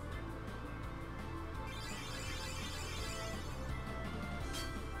damage!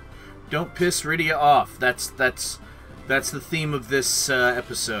 Don't piss Rydia off. That's the theme of this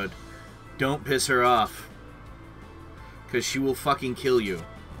episode. Don't piss her off. Because she will fucking kill you.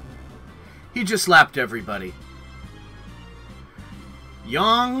 He just slapped everybody.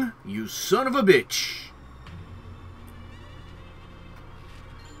 Yang, you son of a bitch.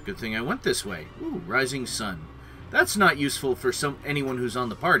 Good thing I went this way. Ooh, rising sun. That's not useful for anyone who's on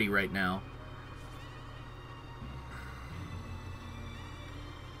the party right now.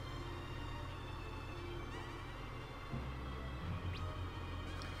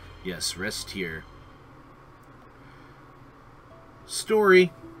 Yes, rest here.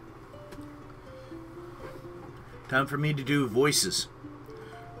 Story. Time for me to do voices.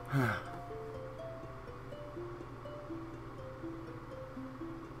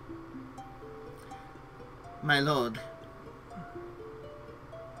 My lord.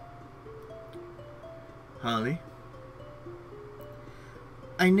 Holly?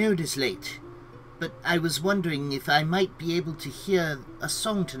 I know it is late, but I was wondering if I might be able to hear a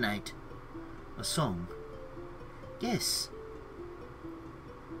song tonight. A song? Yes.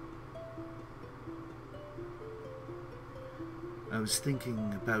 I was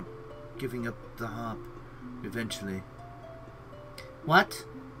thinking about giving up the harp eventually. What?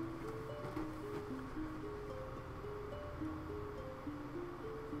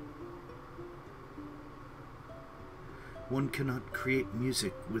 One cannot create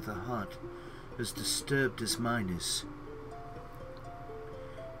music with a heart as disturbed as mine is.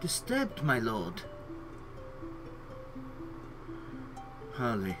 Disturbed, my lord?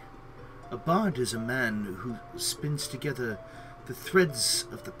 Harley, a bard is a man who spins together the threads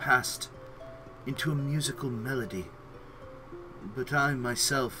of the past into a musical melody. But I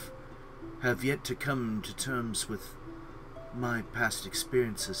myself have yet to come to terms with my past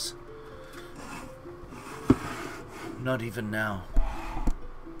experiences. Not even now.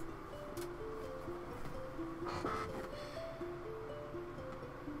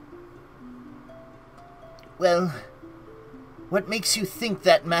 Well, what makes you think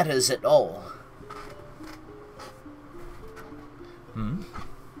that matters at all?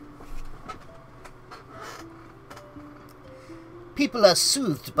 People are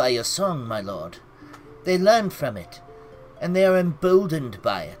soothed by your song, my lord. They learn from it, and they are emboldened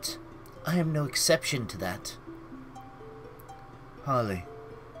by it. I am no exception to that. Harley.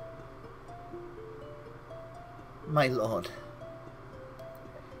 My lord.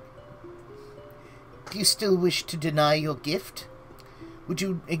 Do you still wish to deny your gift? Would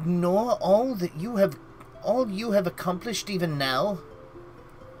you ignore all you have accomplished even now?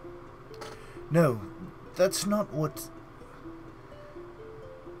 No, that's not what...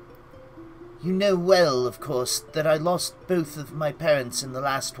 You know well, of course, that I lost both of my parents in the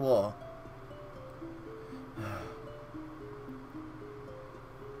last war.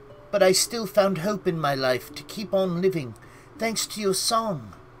 But I still found hope in my life to keep on living, thanks to your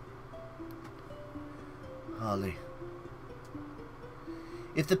song. Harley.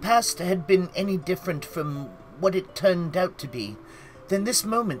 If the past had been any different from what it turned out to be, then this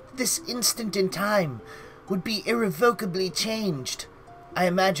moment, this instant in time, would be irrevocably changed, I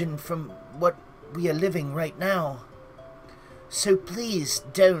imagine, from what we are living right now. So please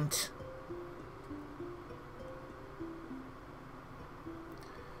don't.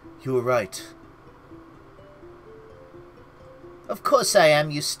 You're right. Of course I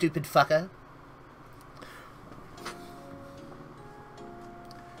am, you stupid fucker.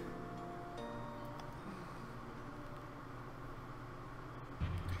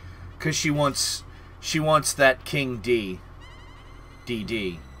 Because she wants that King D.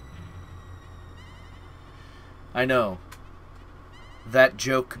 DD. I know. That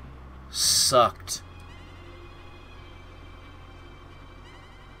joke sucked.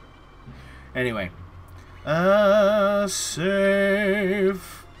 Anyway.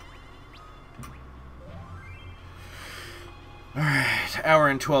 Save. Alright, hour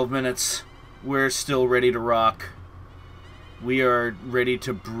and 12 minutes. We're still ready to rock. We are ready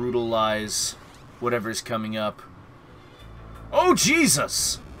to brutalize whatever's coming up. Oh,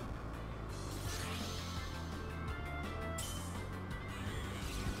 Jesus!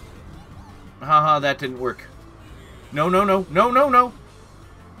 Haha, that didn't work. No, no, no, no, no, no!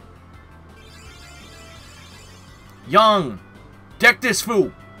 Young! Deck this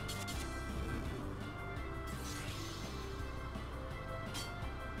fool!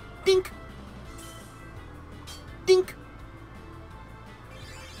 Dink! Dink!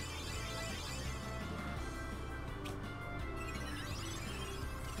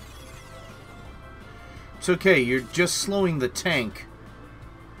 It's okay, you're just slowing the tank.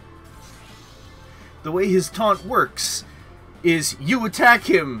 The way his taunt works is you attack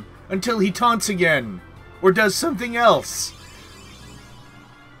him until he taunts again, or does something else.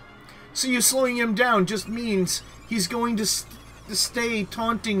 So you slowing him down just means he's going to stay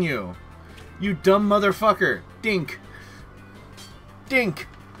taunting you. You dumb motherfucker. Dink. Dink.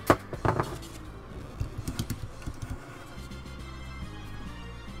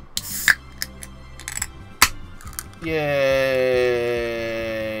 Yay,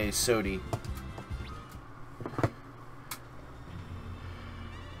 Sodi.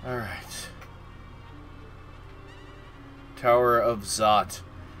 Alright. Tower of Zot.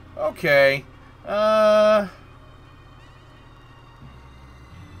 Okay.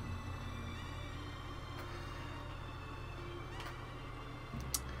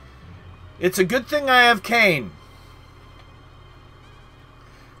 It's a good thing I have Kane.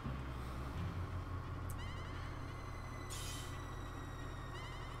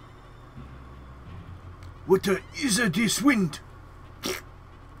 What is this wind?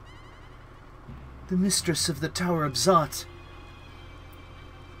 The mistress of the Tower of Zot.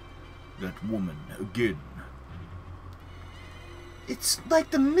 That woman again. It's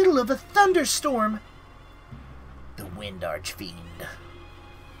like the middle of a thunderstorm. The wind archfiend.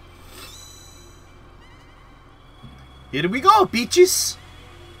 Here we go, beaches.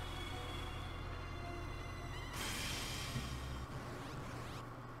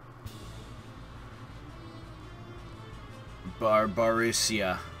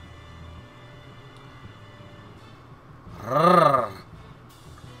 Barbarisia.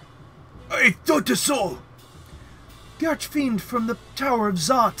 I thought so. The Archfiend from the Tower of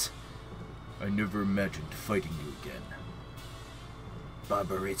Zot. I never imagined fighting you again.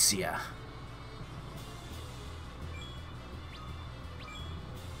 Barbarizia.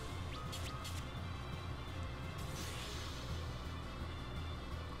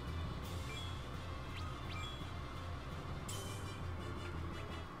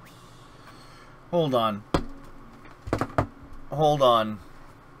 Hold on. Hold on.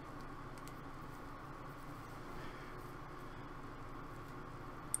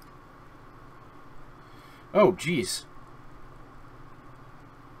 Oh, jeez.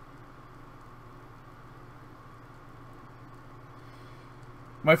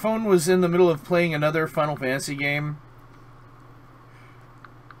 My phone was in the middle of playing another Final Fantasy game.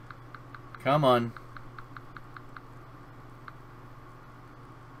 Come on.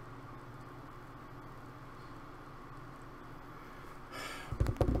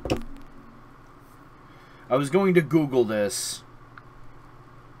 I was going to Google this.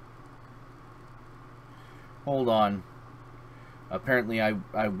 Hold on. Apparently I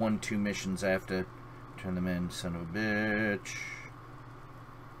won 2 missions. I have to turn them in, son of a bitch.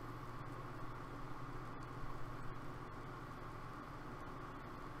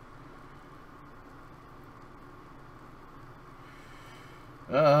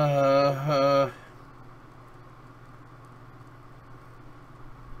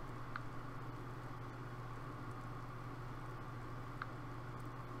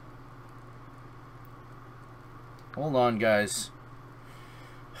 Hold on, guys.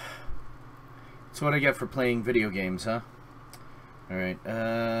 That's what I get for playing video games, huh? Alright, I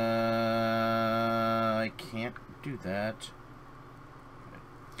can't do that.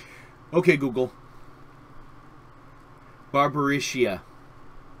 Okay, Google. Barbarizia.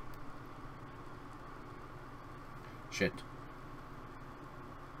 Shit.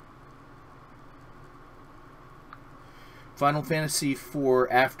 Final Fantasy IV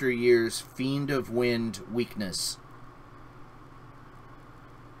After Years, Fiend of Wind, Weakness.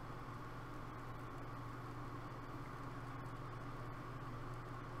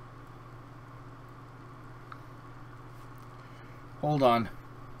 Hold on.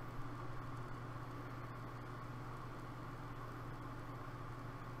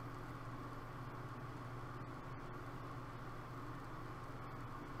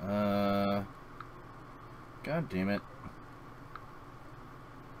 God damn it.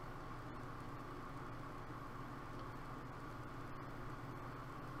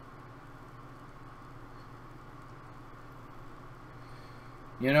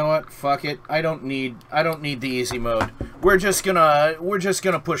 You know what? Fuck it. I don't need the easy mode. We're just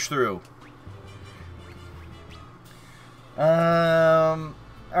gonna push through. Alright,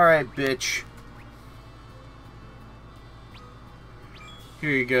 bitch.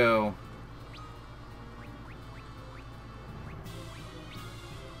 Here you go.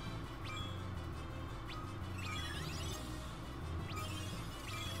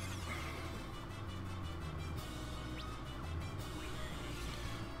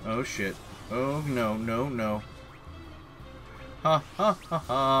 Oh shit. Oh no, no, no. Ha ha ha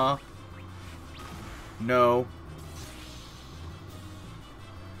ha. No.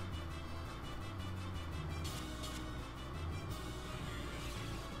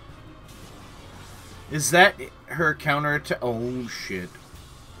 Is that her counter to? Oh shit.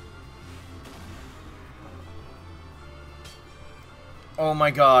 Oh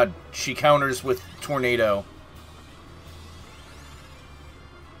my god. She counters with tornado.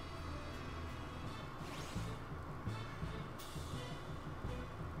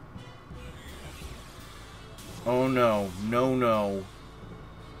 Oh no, no, no.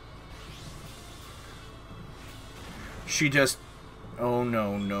 She just... Oh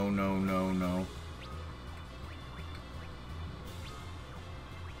no, no, no, no, no.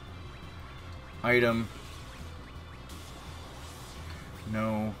 Item.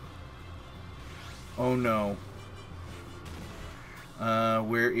 No. Oh no.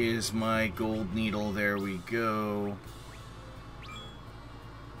 Where is my gold needle? There we go.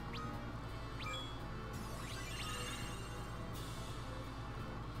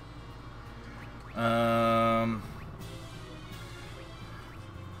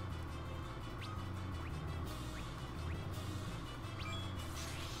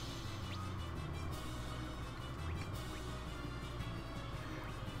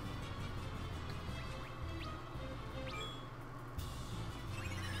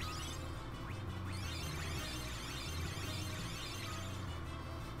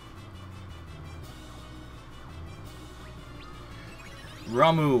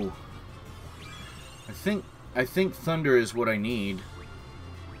 Ramu. I think thunder is what I need.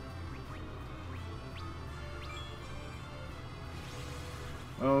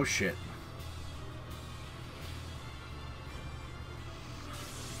 Oh shit.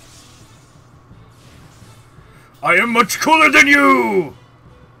 I am much cooler than you!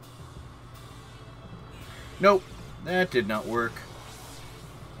 Nope, that did not work.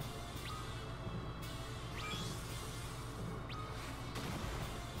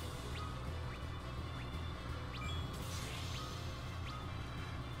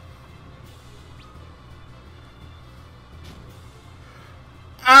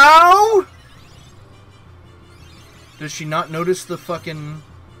 Ow! Does she not notice the fucking...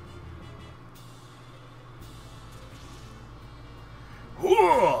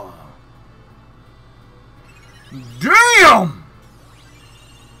 Whoa! Damn!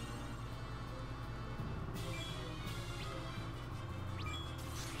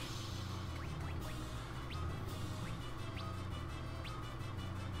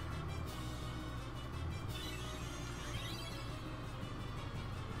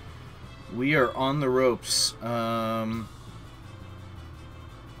 We are on the ropes.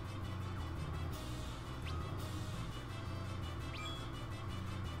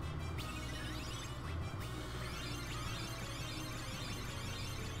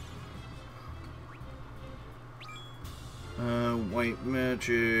 White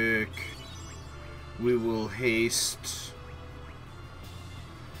magic. We will haste.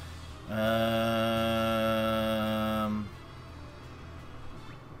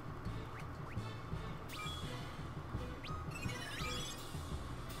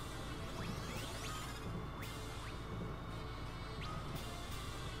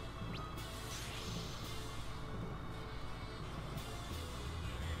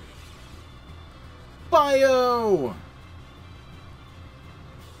 Bio!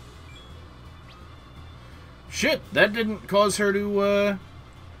 Shit, that didn't cause her to,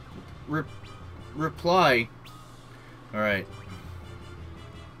 reply. Alright.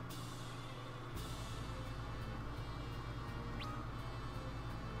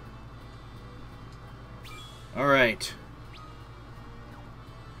 Alright.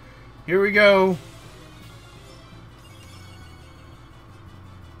 Here we go.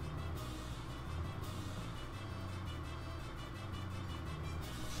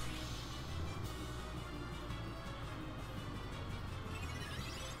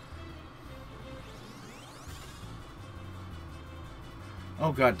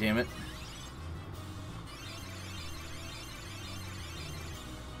 Oh, god damn it.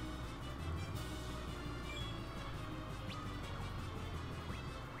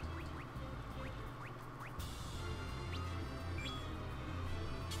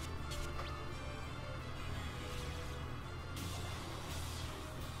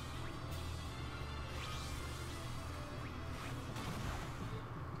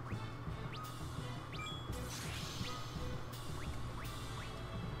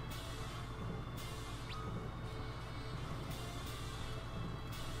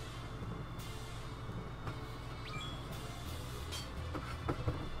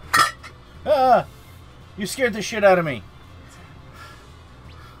 Ah! You scared the shit out of me.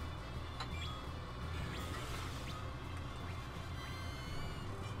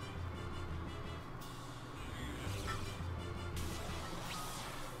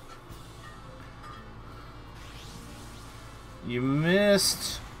 You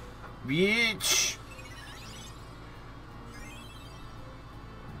missed, bitch.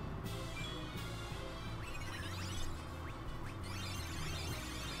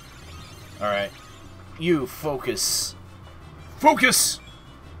 Alright. You focus. Focus!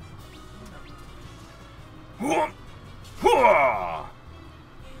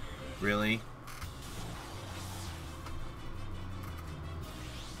 Really?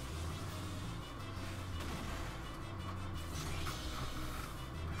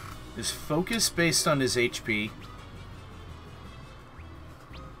 Is focus based on his HP?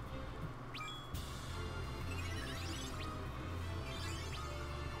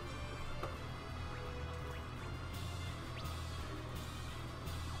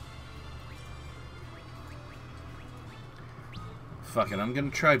 Fuck it, I'm gonna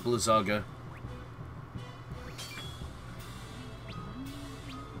try Blizzaga.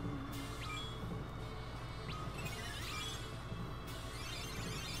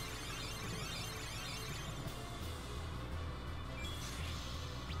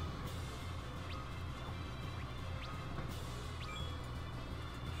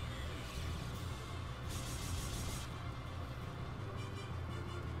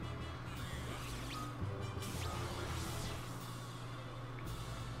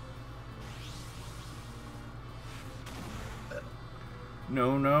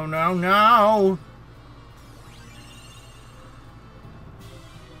 No, no, no, no!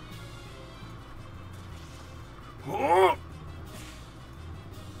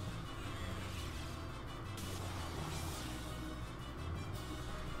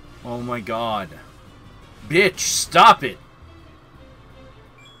 Oh my god. Bitch, stop it!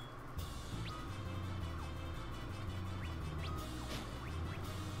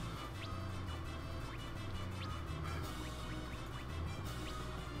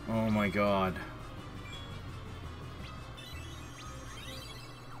 Oh my god.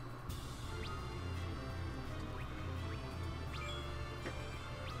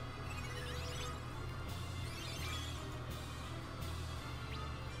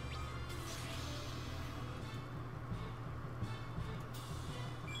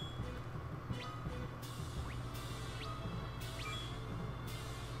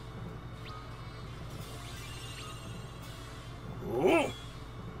 Oh.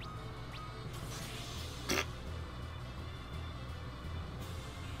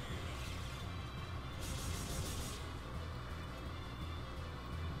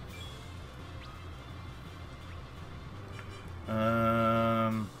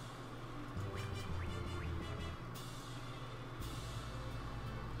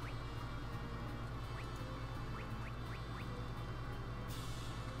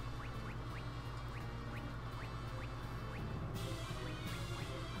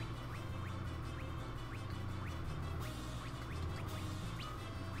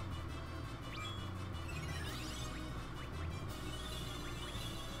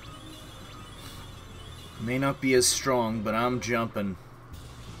 May not be as strong, but I'm jumping.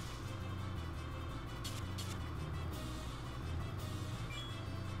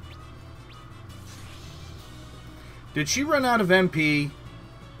 Did she run out of MP?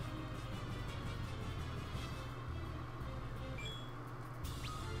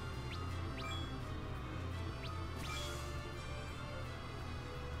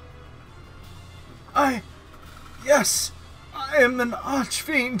 Yes! I am an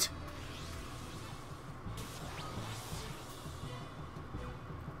archfiend!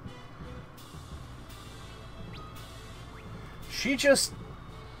 She just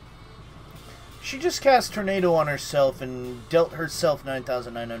cast Tornado on herself and dealt herself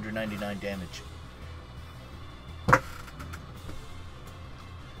 9,999 damage.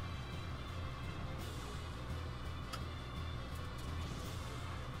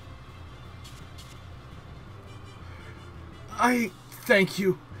 I thank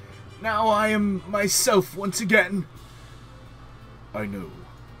you. Now I am myself once again. I know.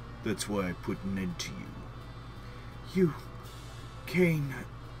 That's why I put an end to you. You... Cain...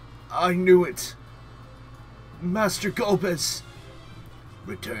 I knew it. Master Golbez.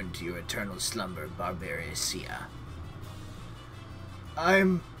 Return to your eternal slumber, Barbaricea.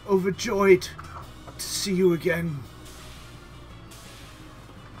 I'm overjoyed to see you again.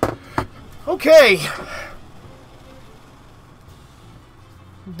 Okay.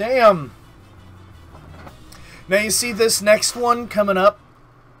 Damn. Now you see this next one coming up.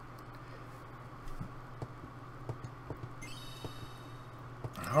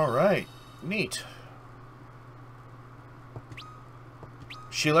 Alright. Neat.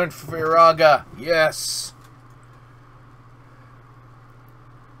 She learned Firaga. Yes.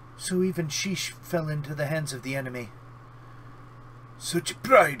 So even she fell into the hands of the enemy. Such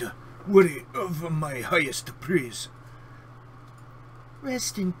pride, worthy of my highest praise.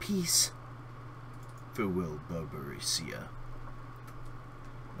 Rest in peace. Farewell, Barbaricea.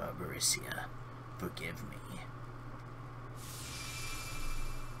 Barbaricea, forgive me.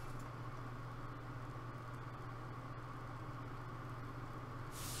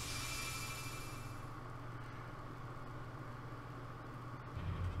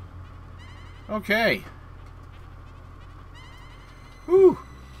 Okay. Whew.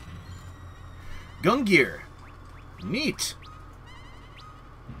 Gungear. Neat.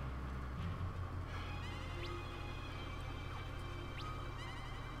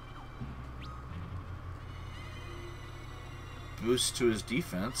 Boost to his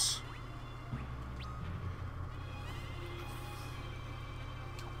defense.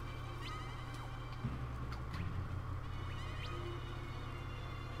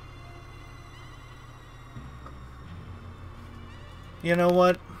 You know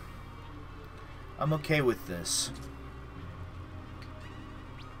what? I'm okay with this.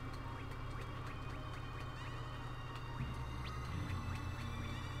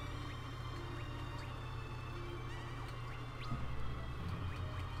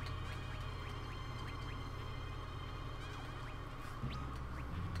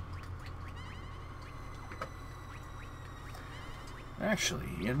 Actually,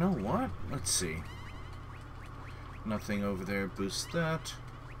 you know what? Let's see. Nothing over there. Boost that.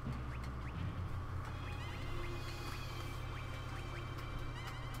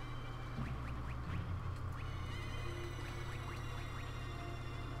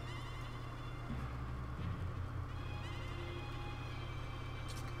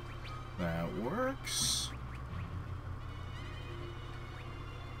 That works.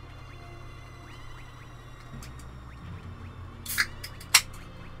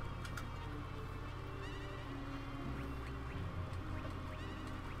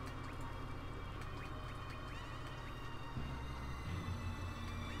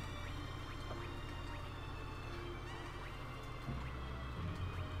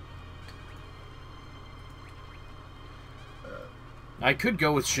 I could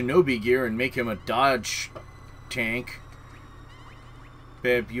go with Shinobi gear and make him a dodge tank.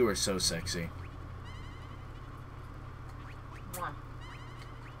 Babe, you are so sexy. Mwah.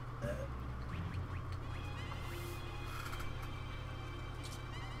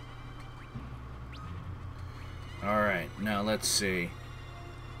 Alright, now let's see.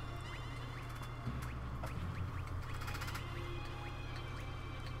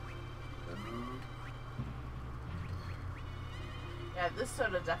 Yeah, this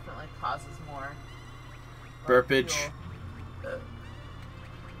soda definitely causes more Burpage. fuel.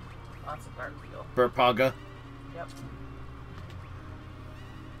 Lots of burp fuel. Burpaga. Yep.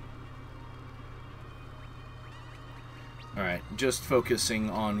 Alright, just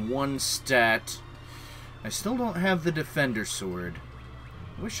focusing on one stat. I still don't have the Defender Sword.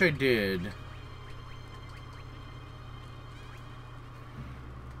 Wish I did.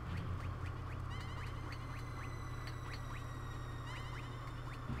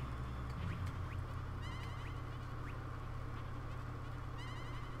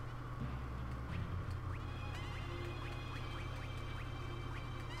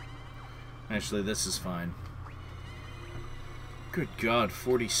 Actually, this is fine. Good God,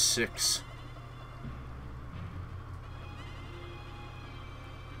 46.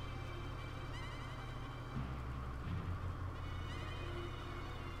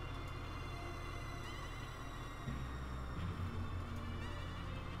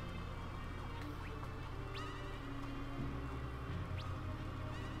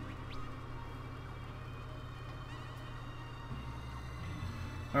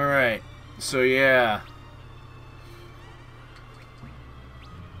 Alright, so yeah.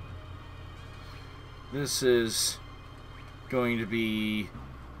 This is going to be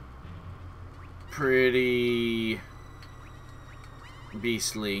pretty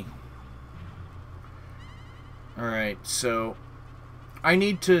beastly. Alright, so I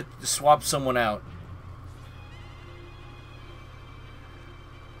need to swap someone out.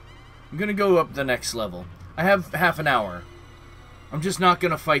 I'm gonna go up the next level. I have half an hour. I'm just not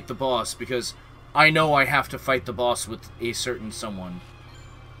gonna fight the boss because I know I have to fight the boss with a certain someone.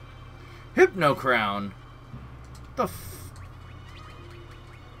 Hypno Crown. The f...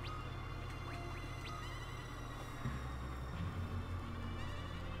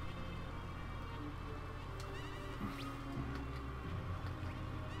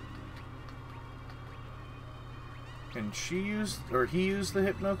 Can she use, or he use the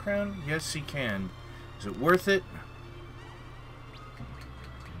Hypno Crown? Yes, he can. Is it worth it?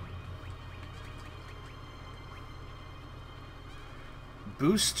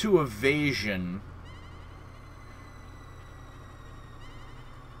 Boost to evasion.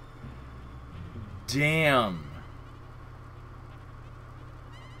 Damn.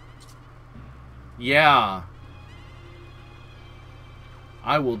 Yeah.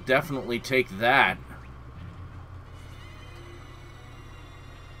 I will definitely take that.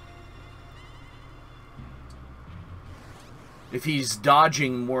 If he's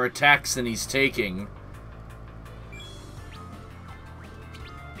dodging more attacks than he's taking.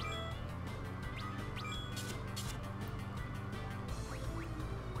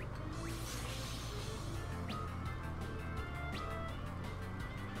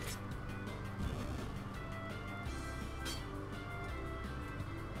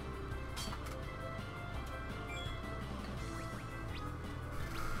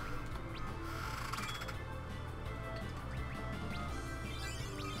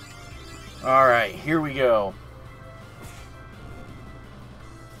 Alright, here we go.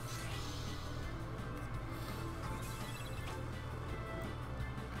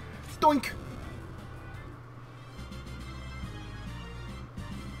 Doink!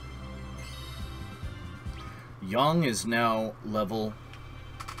 Young is now level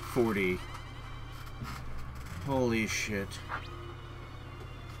 40. Holy shit.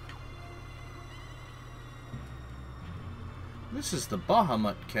 This is the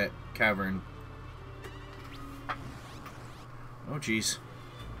Bahamut Cavern. Oh, jeez.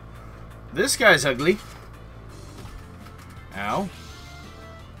 This guy's ugly. Ow.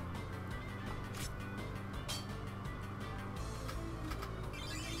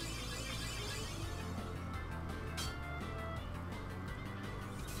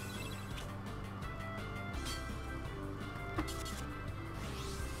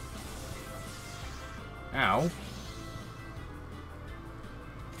 Ow.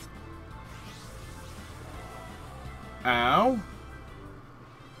 Ow.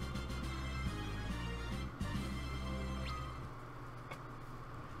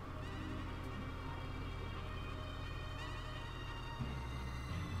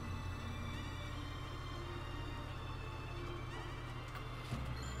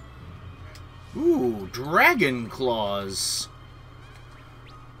 Ooh, dragon claws.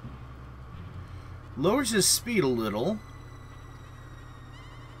 Lowers his speed a little.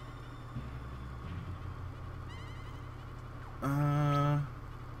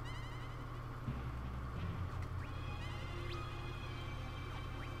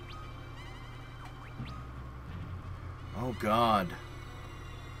 Oh God.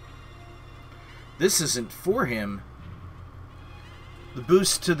 This isn't for him. The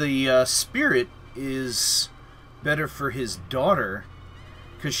boost to the spirit is better for his daughter,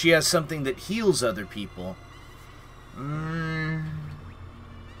 because she has something that heals other people.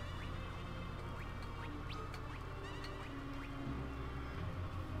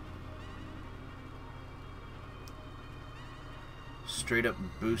 Straight up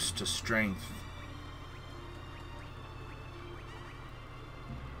boost to strength.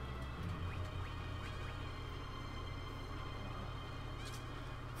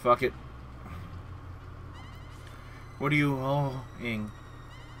 Fuck it. What are you hawing?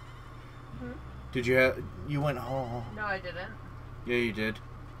 Did you have... You went haw. No, I didn't. Yeah, you did.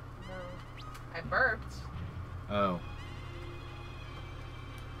 No. I burped. Oh.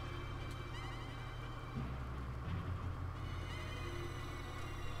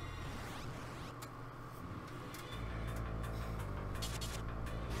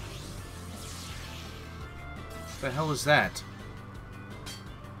 What the hell is that?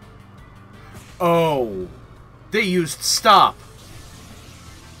 Oh, they used stop.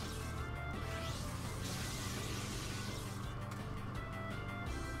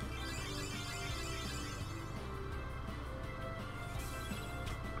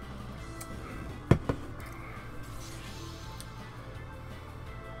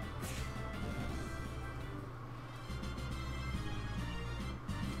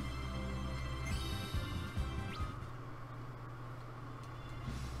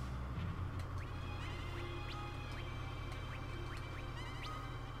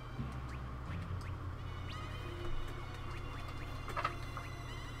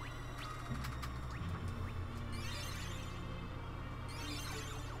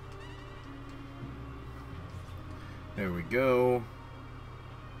 There we go.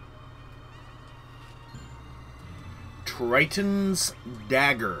 Triton's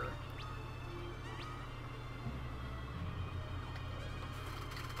Dagger.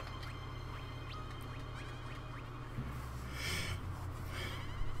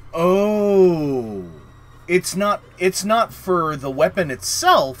 Oh, it's not for the weapon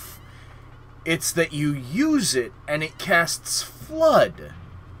itself. It's that you use it and it casts flood.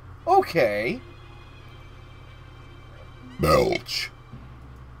 Okay. Belch.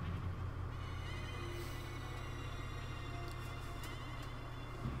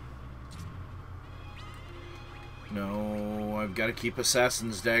 No, I've got to keep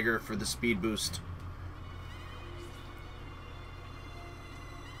Assassin's Dagger for the speed boost.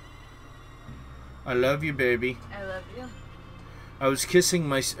 I love you, baby. I love you. I was kissing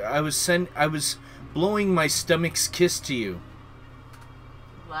my... I was blowing my stomach's kiss to you.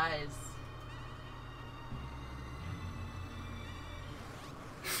 Lies.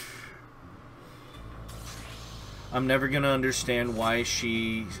 I'm never gonna understand why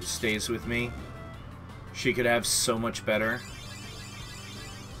she stays with me. She could have so much better.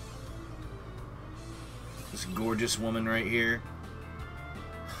 This gorgeous woman right here.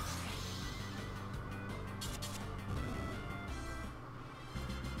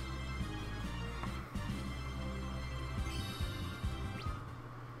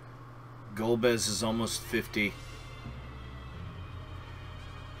 Golbez is almost 50.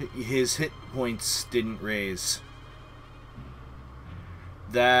 His hit points didn't raise.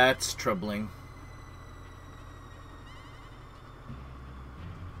 That's troubling.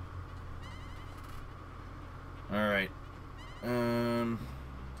 Alright.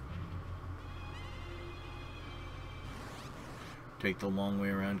 Take the long way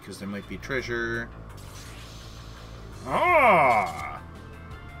around because there might be treasure. Ah!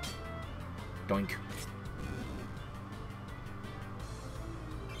 Doink.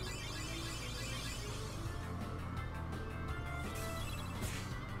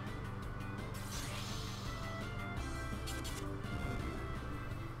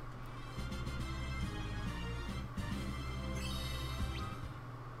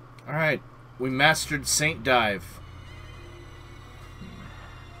 Alright, We mastered Saint Dive.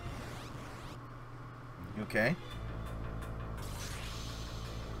 Okay.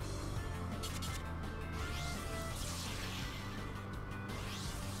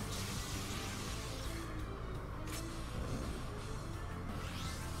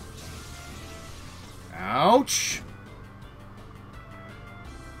 Ouch.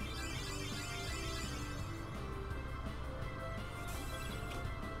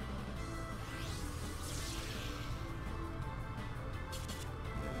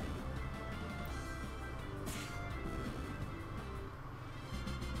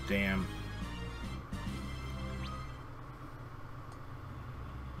 Damn.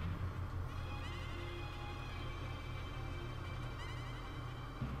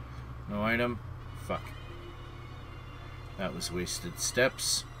 No item? Fuck. That was wasted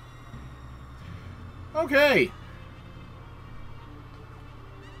steps. Okay.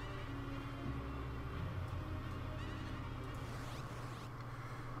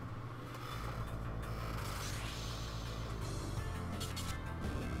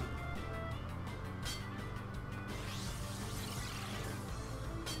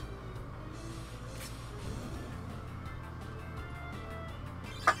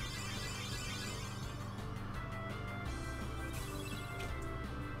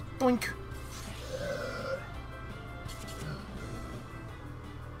 Boink.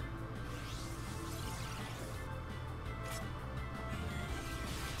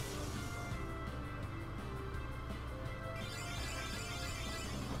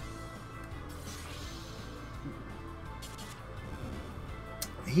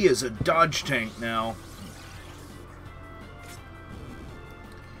 He is a dodge tank now.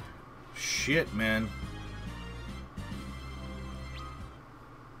 Shit, man.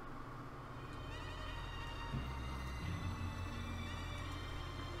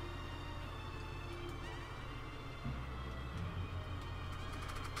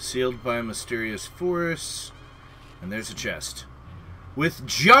 Sealed by a mysterious force. And there's a chest. With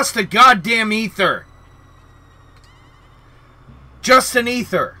just a goddamn ether! Just an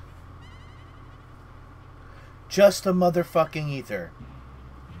ether! Just a motherfucking ether.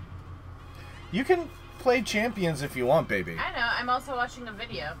 You can play champions if you want, baby. I know, I'm also watching a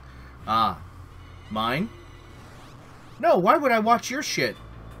video. Ah. Mine? No, why would I watch your shit?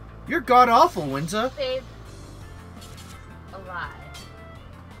 You're god-awful, Winza. Babe. A lie.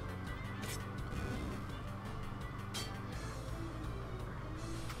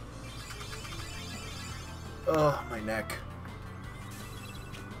 Ugh, my neck.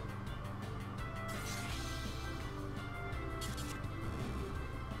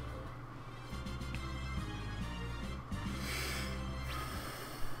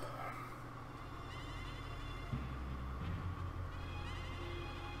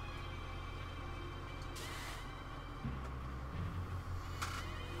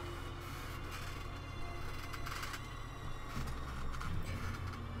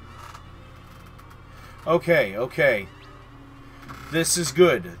 Okay, okay. This is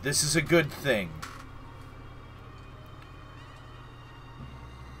good. This is a good thing.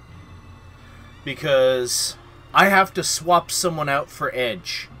 Because I have to swap someone out for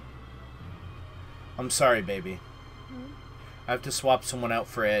Edge. I'm sorry, baby. I have to swap someone out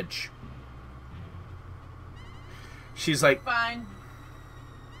for Edge. She's like... Fine.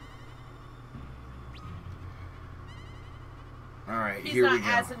 Alright, He's here we not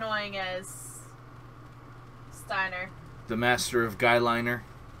go. as annoying as Steiner. The master of Guyliner.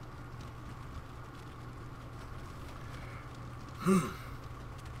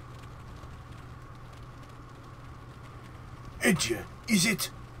 Edge, is it?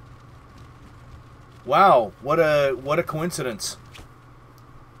 Wow, what a coincidence.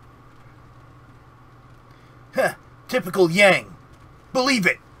 Huh, typical Yang. Believe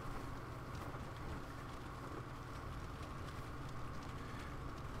it.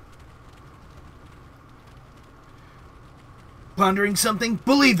 Pondering something?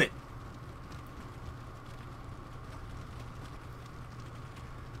 Believe it.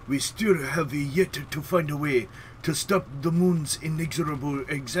 We still have yet to find a way to stop the moon's inexorable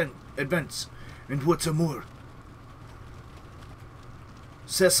advance. And what's more,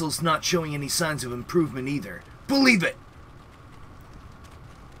 Cecil's not showing any signs of improvement either. Believe it!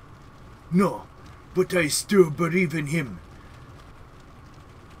 No, but I still believe in him.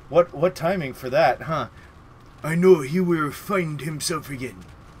 What timing for that, huh? I know he will find himself again.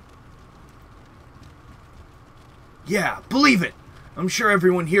 Yeah, believe it! I'm sure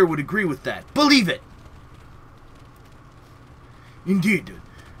everyone here would agree with that. Believe it! Indeed.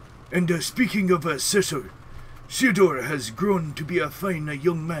 And speaking of Cecil, Theodore has grown to be a fine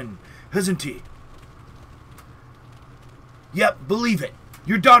young man, hasn't he? Yep, believe it.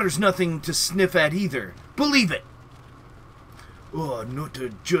 Your daughter's nothing to sniff at either. Believe it. Oh, not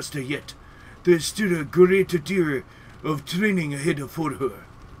just yet. There's still a great deal of training ahead for her.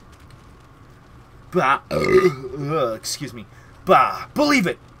 Bah. Excuse me. Bah. Believe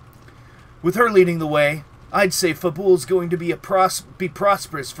it. With her leading the way, I'd say Fabul's going to be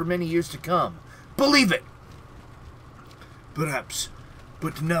prosperous for many years to come. Believe it. Perhaps.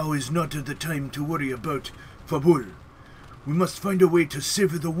 But now is not the time to worry about Fabul. We must find a way to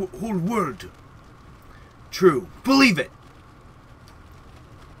save the whole world. True. Believe it.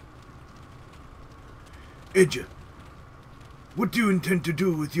 Edge, what do you intend to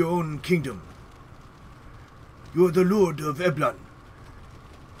do with your own kingdom? You are the Lord of Eblan.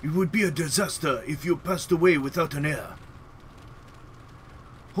 It would be a disaster if you passed away without an heir.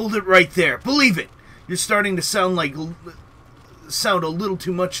 Hold it right there. Believe it. You're starting to sound a little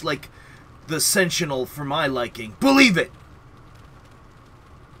too much like the Sentinel for my liking. Believe it.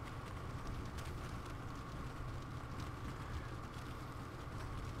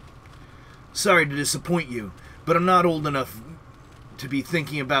 Sorry to disappoint you, but I'm not old enough to be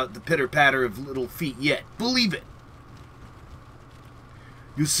thinking about the pitter-patter of little feet yet. Believe it.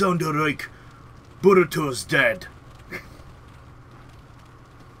 You sound like Boruto's dad.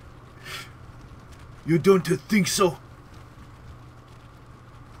 You don't think so?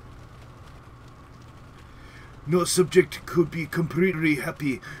 No subject could be completely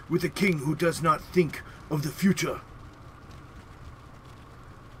happy with a king who does not think of the future.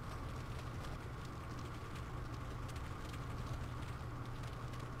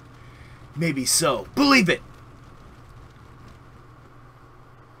 Maybe so. Believe it!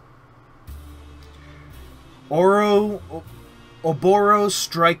 Oboro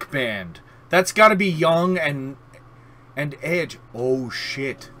Strike Band. That's gotta be Young and Edge. Oh,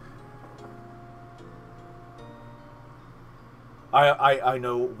 shit. I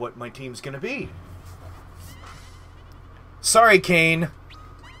know what my team's gonna be. Sorry, Kane.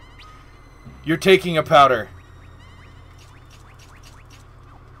 You're taking a powder.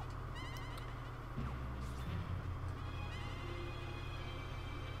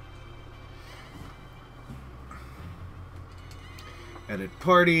 Edit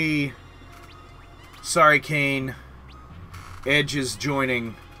party. Sorry, Kane. Edge is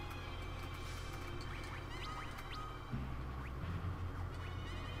joining.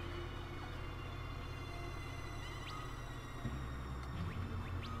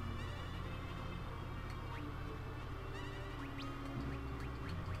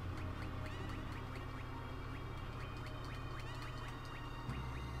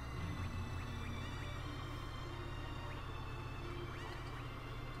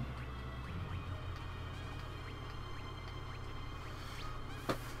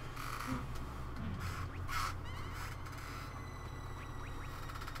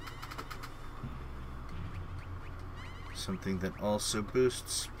 Something that also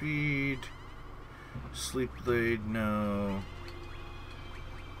boosts speed. Sleep Blade, no.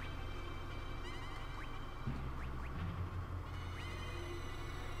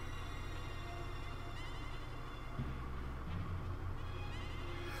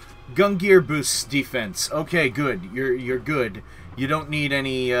 Gun Gear boosts defense. Okay, good. You're good. You don't need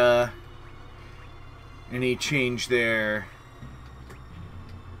any change there.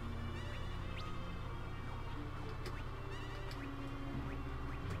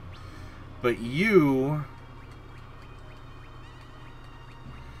 But you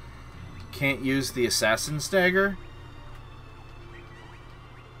can't use the Assassin's Dagger?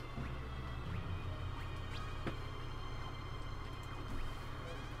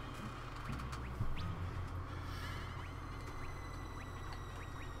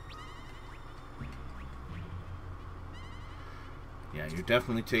 Yeah, you're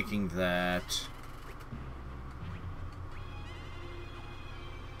definitely taking that.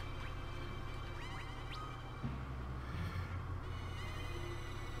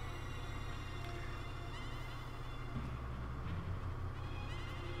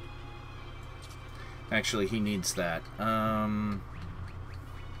 Actually, he needs that.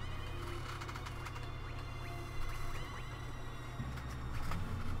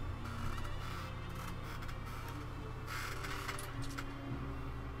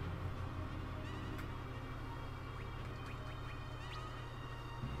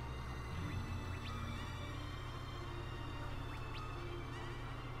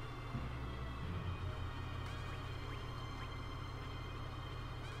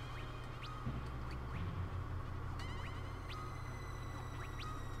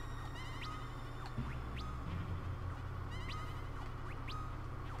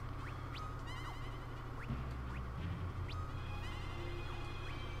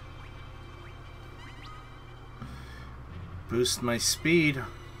 Boost my speed.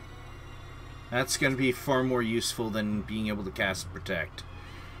 That's going to be far more useful than being able to cast Protect.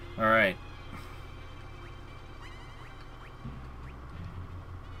 Alright.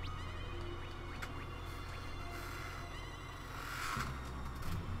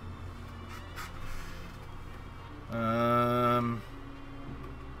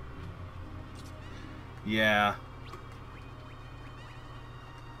 Yeah.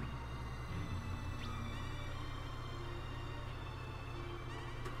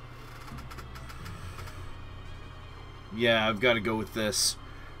 Yeah, I've got to go with this.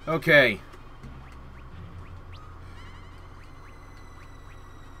 Okay.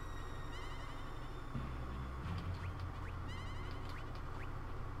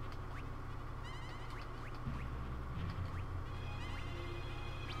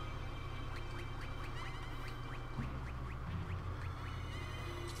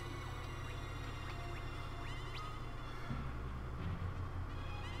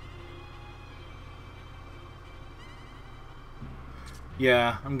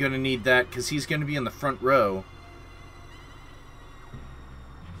 Yeah, I'm gonna need that because he's gonna be in the front row.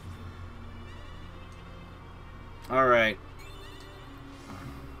 Alright.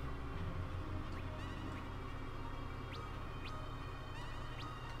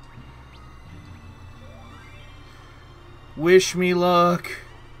 Wish me luck.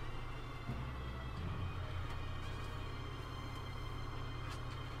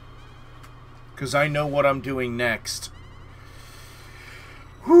 Because I know what I'm doing next.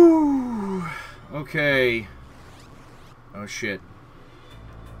 Whew. Okay. Oh shit.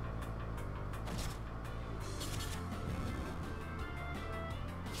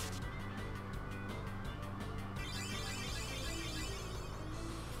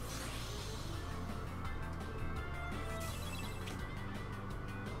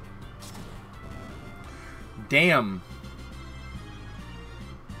 Damn.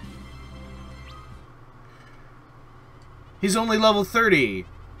 He's only level 30.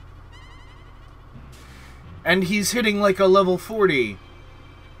 And he's hitting like a level 40.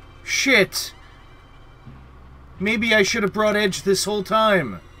 Shit. Maybe I should have brought Edge this whole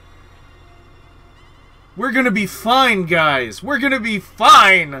time. We're gonna be fine, guys. We're gonna be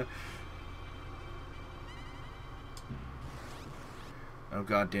fine. Oh,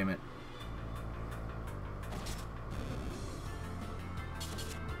 god damn it.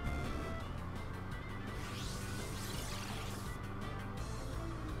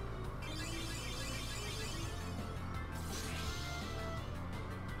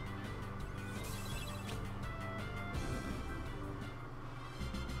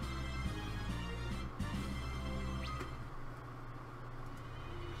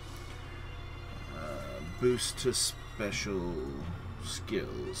 Boost to special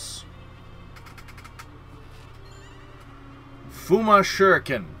skills. Fuma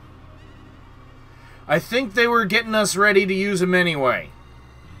Shuriken. I think they were getting us ready to use him anyway.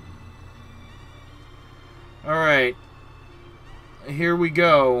 Alright. Here we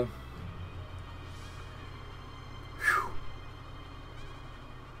go. Whew.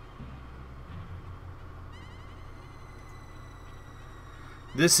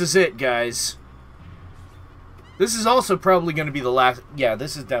 This is it, guys. This is also probably going to be the last... Yeah,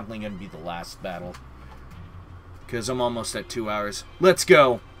 this is definitely going to be the last battle. Because I'm almost at 2 hours. Let's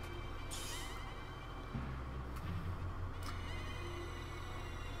go!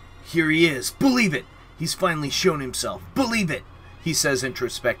 Here he is. Believe it! He's finally shown himself. Believe it! He says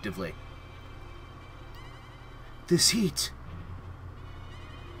introspectively. This heat.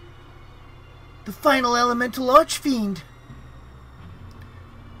 The final elemental archfiend.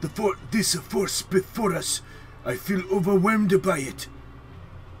 This force before us. I feel overwhelmed by it.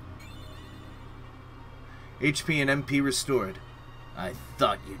 HP and MP restored. I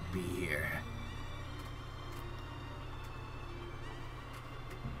thought you'd be here.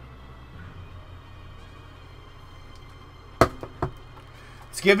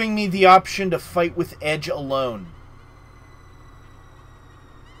 It's giving me the option to fight with Edge alone.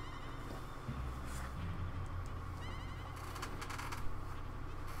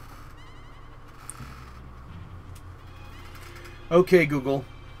 Okay, Google.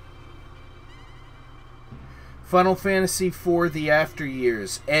 Final Fantasy IV The After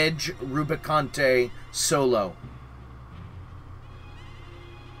Years. Edge, Rubicante, Solo.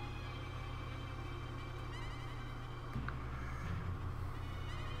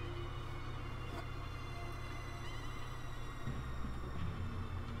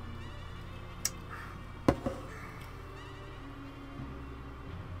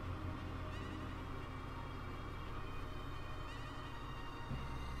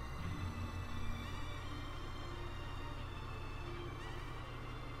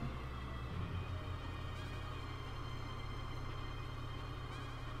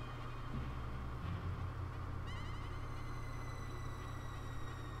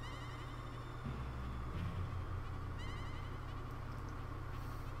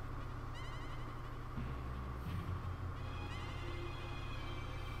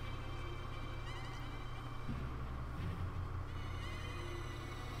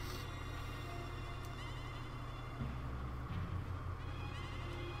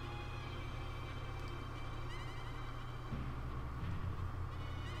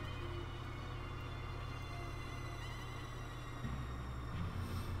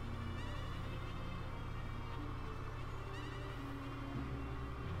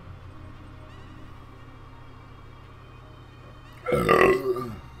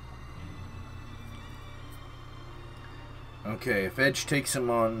 Okay, if Edge takes him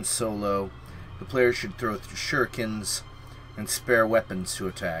on solo, the player should throw shurikens and spare weapons to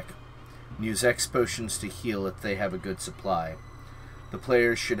attack. And use X potions to heal if they have a good supply. The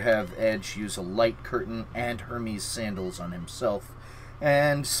players should have Edge use a light curtain and Hermes sandals on himself,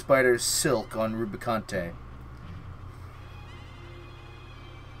 and Spider's silk on Rubicante.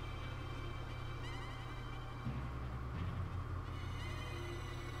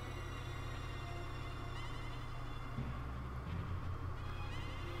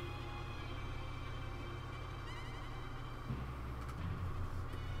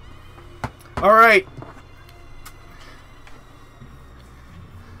 All right.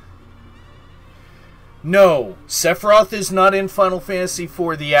 No, Sephiroth is not in Final Fantasy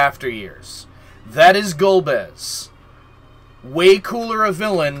IV The After Years. That is Golbez. Way cooler a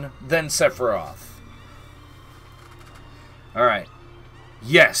villain than Sephiroth. All right.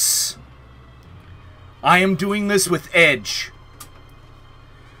 Yes. I am doing this with Edge.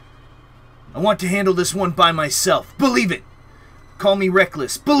 I want to handle this one by myself. Believe it. Call me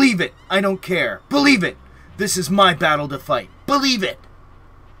reckless. Believe it. I don't care. Believe it. This is my battle to fight. Believe it.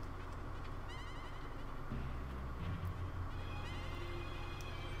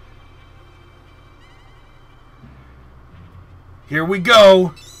 Here we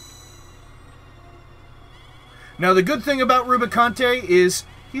go. Now the good thing about Rubicante is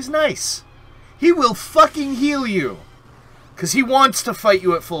he's nice. He will fucking heal you. Because he wants to fight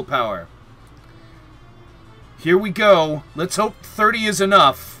you at full power. Here we go. Let's hope 30 is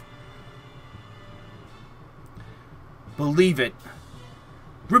enough. Believe it.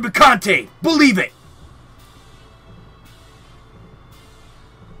 Rubicante, believe it.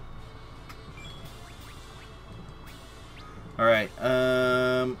 Alright,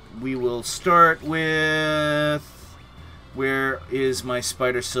 we will start with... Where is my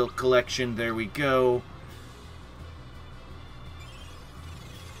Spider Silk collection? There we go.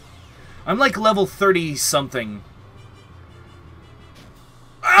 I'm like level 30-something.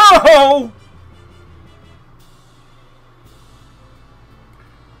 Oh!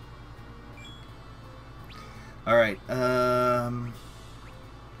 Alright,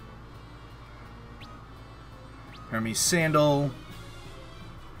 Hermes Sandal.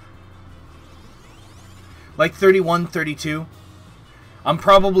 Like 31, 32. I'm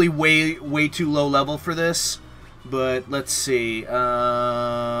probably way too low level for this. But let's see. Do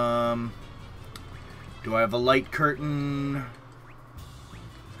I have a light curtain?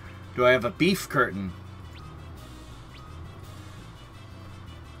 Do I have a beef curtain?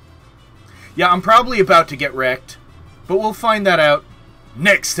 Yeah, I'm probably about to get wrecked. But we'll find that out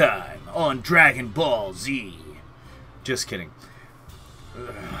next time on Dragon Ball Z. Just kidding.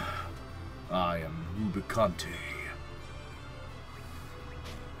 I am Rubicante.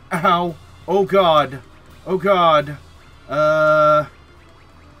 Ow. Oh god. Oh god.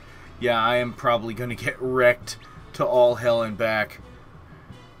 Yeah, I am probably gonna get wrecked to all hell and back.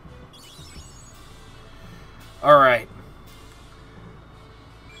 Alright.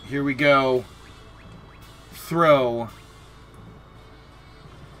 Here we go. Throw.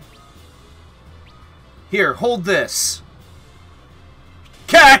 Here, hold this.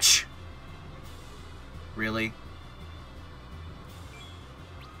 Catch! Really?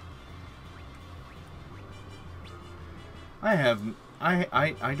 I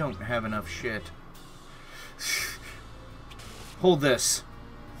don't have enough shit. Hold this.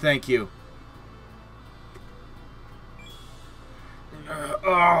 Thank you.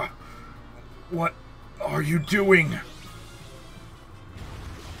 What are you doing?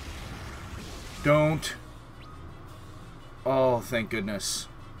 Don't. Oh, thank goodness.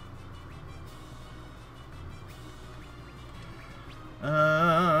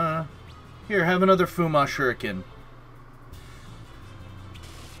 Here, have another Fuma Shuriken.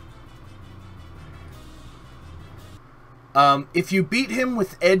 If you beat him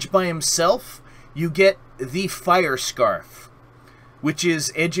with Edge by himself, you get the Fire Scarf, which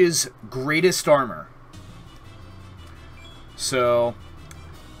is Edge's greatest armor. So,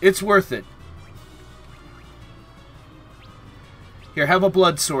 it's worth it. Here, have a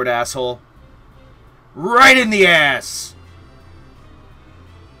blood sword, asshole. Right in the ass!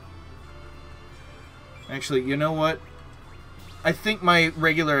 Actually, you know what? I think my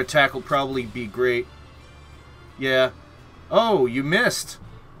regular attack will probably be great. Yeah. Oh, you missed,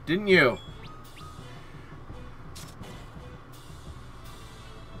 didn't you?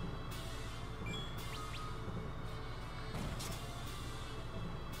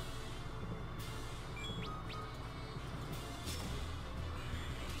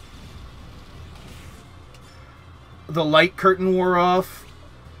 the light curtain wore off.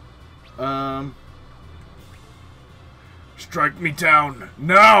 Strike me down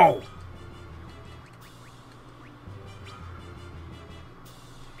now.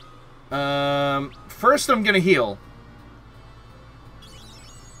 First I'm gonna heal.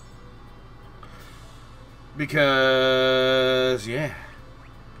 Because, yeah.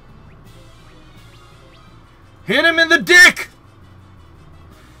 Hit him in the dick!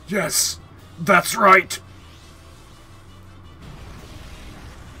 Yes, that's right.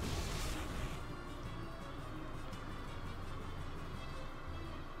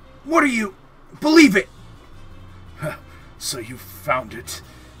 What are you? Believe it! So you found it.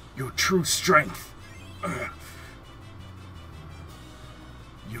 Your true strength.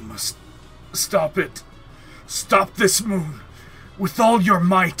 You must stop it. Stop this moon. With all your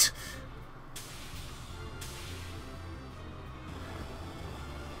might.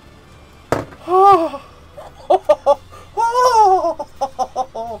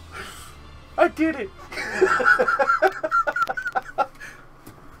 I did it.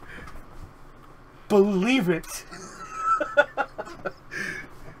 Believe it.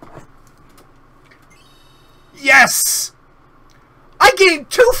 Yes! I gained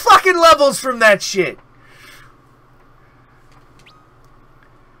 2 fucking levels from that shit.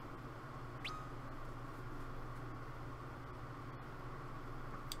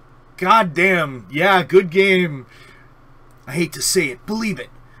 God damn. Yeah, good game. I hate to say it. Believe it.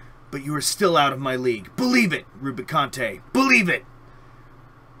 But you are still out of my league. Believe it, Rubicante. Believe it.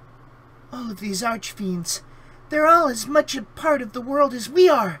 All of these archfiends, they're all as much a part of the world as we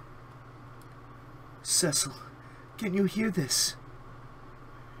are. Cecil, can you hear this?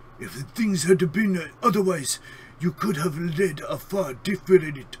 If things had been otherwise, you could have led a far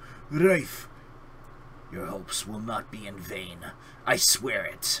different life. Your hopes will not be in vain. I swear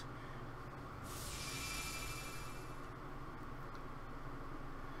it.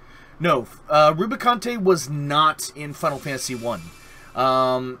 No, Rubicante was not in Final Fantasy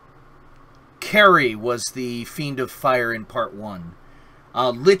 1. Carrie was the Fiend of Fire in Part 1.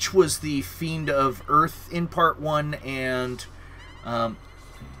 Lich was the Fiend of Earth in Part 1, and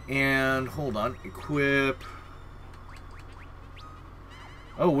hold on, equip.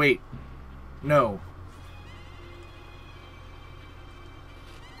 Oh wait, no.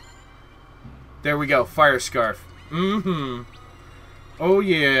 There we go, Fire Scarf. Mm-hmm. Oh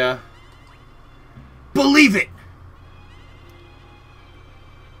yeah. Believe it!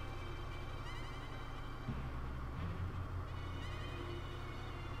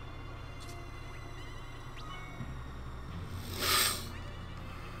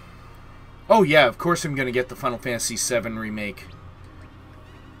 Oh yeah, of course I'm gonna get the Final Fantasy VII Remake.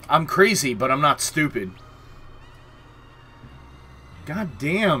 I'm crazy, but I'm not stupid. God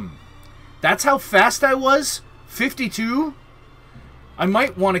damn. That's how fast I was? 52? I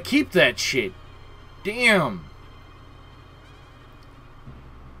might want to keep that shit. Damn.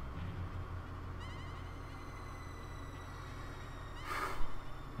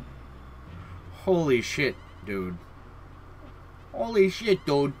 Holy shit, dude. Holy shit,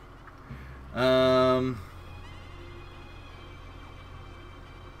 dude. I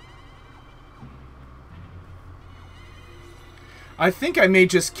think I may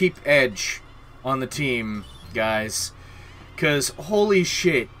just keep Edge on the team, guys. Because, holy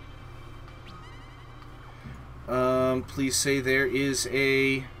shit. Please say there is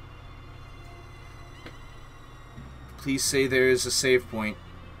a... Please say there is a save point.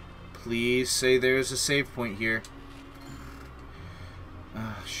 Please say there is a save point here.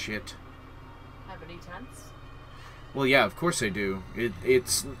 Shit. Have any tents? Well, yeah, of course I do.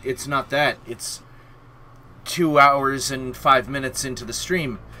 It's not that. It's 2 hours and 5 minutes into the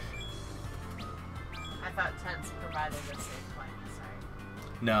stream. I thought tents provided a save point. Sorry.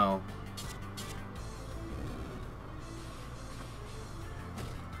 No.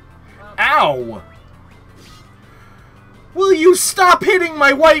 Well, Ow! Will you stop hitting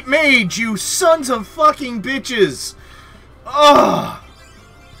my white mage, you sons of fucking bitches! Ugh!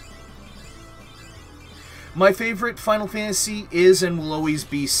 My favorite Final Fantasy is and will always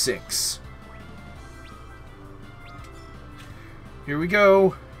be 6. Here we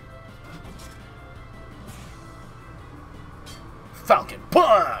go. Falcon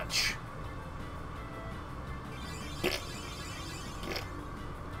Punch!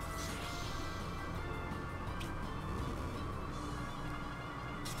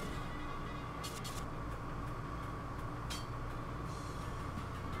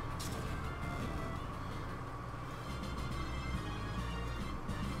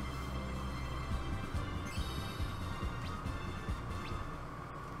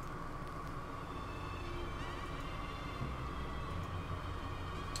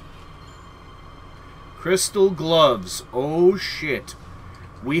 Crystal gloves. Oh, shit.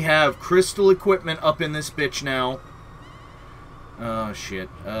 We have crystal equipment up in this bitch now. Oh, shit.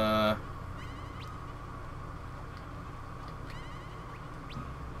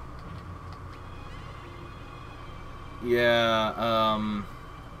 Yeah,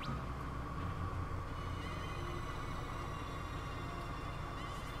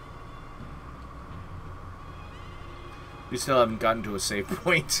 we still haven't gotten to a save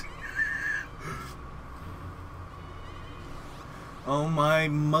point. Oh my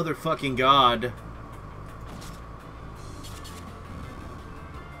motherfucking god.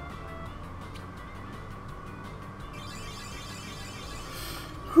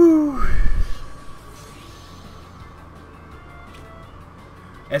 Whew.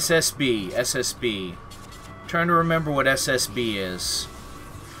 SSB. Trying to remember what SSB is.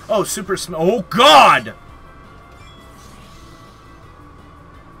 Oh, oh god!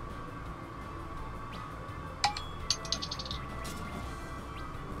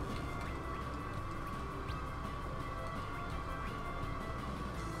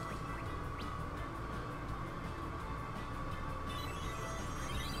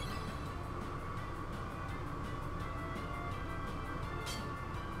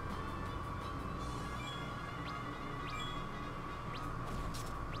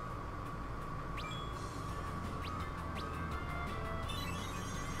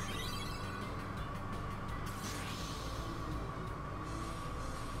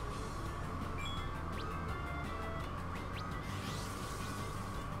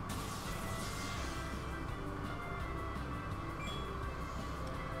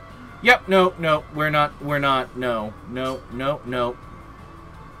 Yep, no, we're not, no.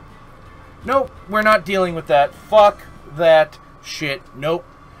 Nope, we're not dealing with that. Fuck that shit. Nope.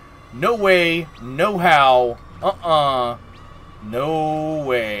 No way, no how. No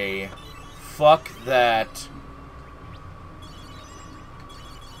way. Fuck that.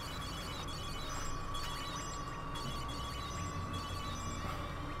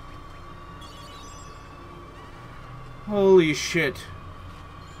 Holy shit.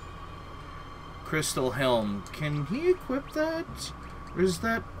 Crystal Helm. Can he equip that? Or is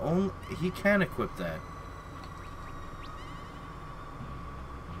that only... He can equip that.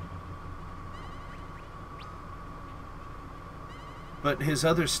 But his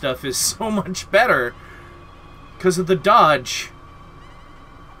other stuff is so much better because of the dodge.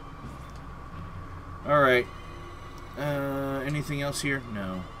 Alright. Anything else here?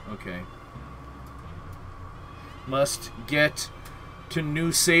 No. Okay. Must get to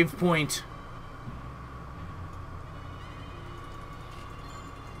new save point.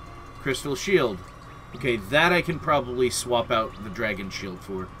 Crystal Shield. Okay, that I can probably swap out the Dragon Shield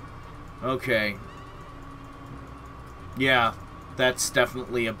for. Okay. Yeah, that's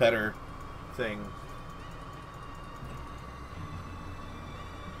definitely a better thing.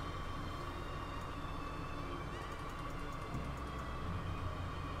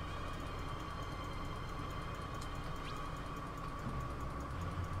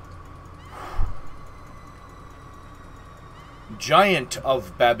 Giant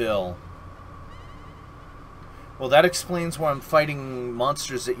of Babil. Well, that explains why I'm fighting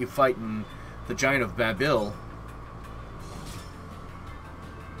monsters that you fight in the Giant of Babil.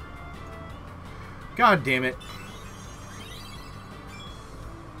 God damn it.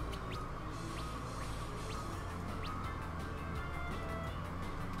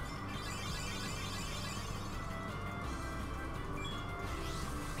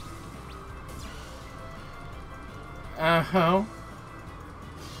 Uh-huh.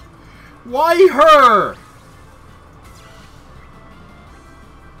 Why her?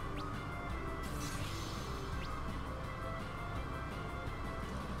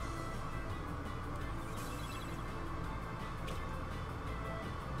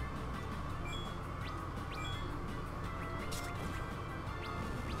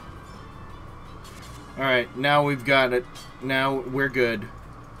 Alright, now we've got it. Now we're good.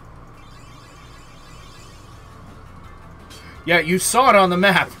 Yeah, you saw it on the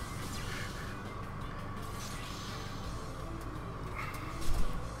map.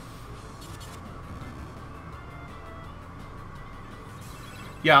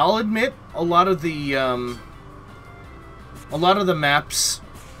 Yeah, I'll admit a lot of the maps,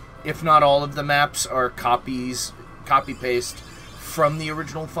 if not all of the maps, are copy-paste from the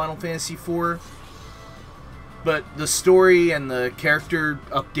original Final Fantasy IV. But the story and the character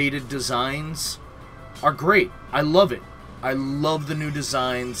updated designs are great. I love it. I love the new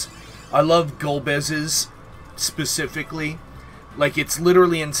designs. I love Golbez's specifically. Like, it's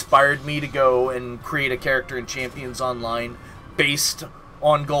literally inspired me to go and create a character in Champions Online based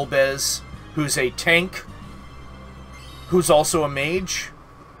on Golbez. who's a tank, who's also a mage.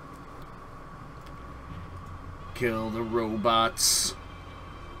 Kill the robots.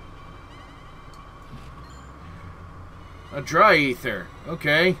 A dry ether.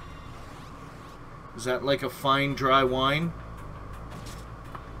 Okay. Is that like a fine dry wine?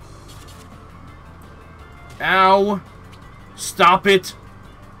 Ow! Stop it!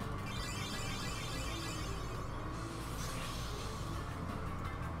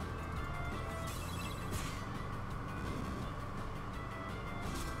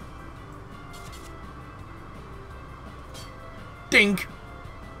 Dink!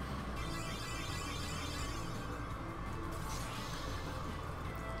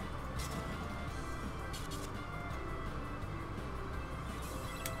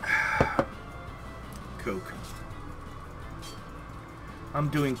 Coke. I'm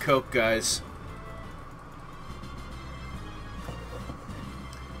doing Coke, guys.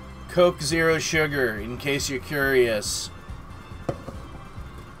 Coke Zero Sugar, in case you're curious.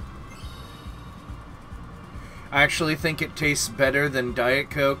 I actually think it tastes better than Diet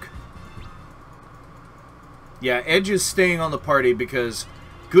Coke. Yeah, Edge is staying on the party because,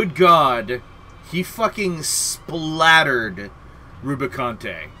 good God, he fucking splattered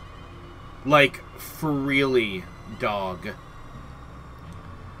Rubicante. Like, for really, dog.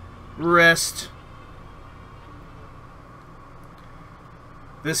 Rest.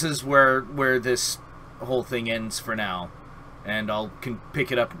 This is where this whole thing ends for now. And I'll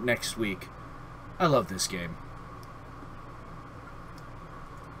pick it up next week. I love this game.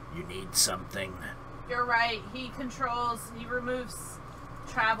 You need something. You're right. He removes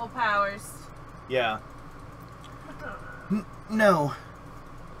travel powers. Yeah. No.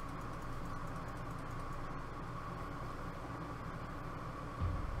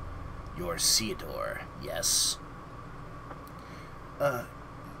 You're Theodore, yes?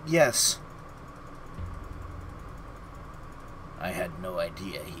 Yes. I had no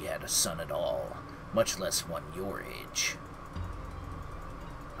idea he had a son at all, much less one your age.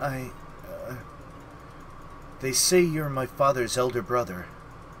 They say you're my father's elder brother.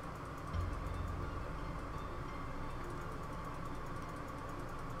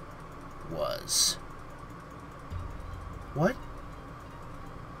 Was. What?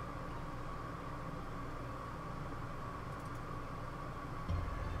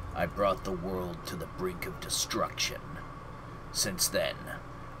 I brought the world to the brink of destruction. Since then,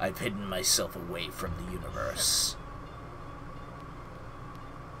 I've hidden myself away from the universe.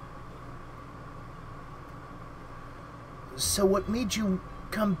 So what made you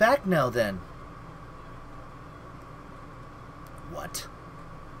come back now, then? What?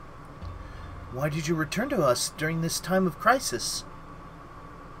 Why did you return to us during this time of crisis?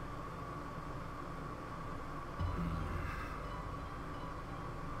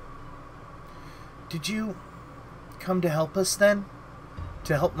 Did you come to help us, then?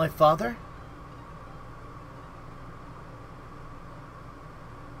 To help my father?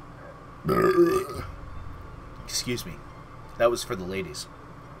 Excuse me. That was for the ladies.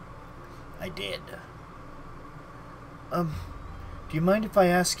 I did. Do you mind if I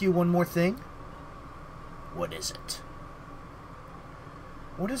ask you one more thing? What is it?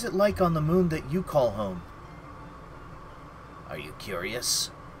 What is it like on the moon that you call home? Are you curious?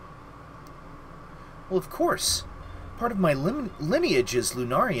 Well, of course. Part of my lineage is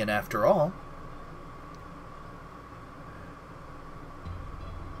Lunarian, after all.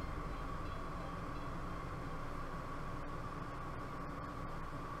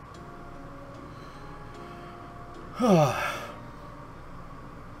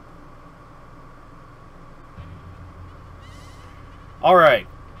 Alright.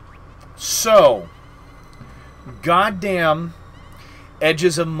 So, goddamn, Edge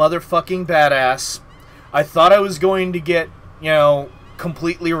is a motherfucking badass. I thought I was going to get,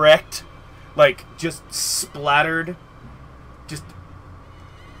 completely wrecked. Like, just splattered. Just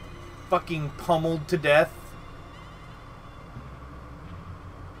fucking pummeled to death.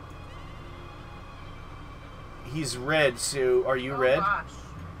 He's red, so are you red? Oh gosh.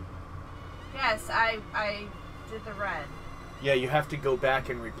 Yes, I did the red. Yeah, you have to go back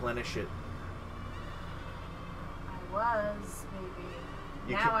and replenish it. I was,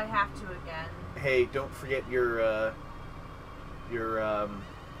 maybe. Now I have to again. Hey, don't forget your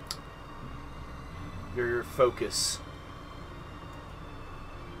focus.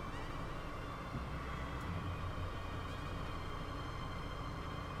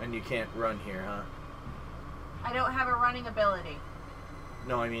 And you can't run here, huh? I don't have a running ability.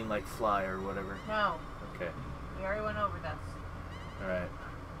 No, I mean like fly or whatever. No. Okay. We already went over this. Alright.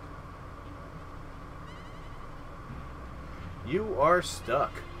 You are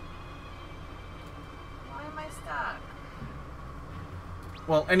stuck. stuck.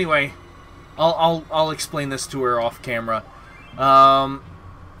 Well, anyway, I'll explain this to her off camera.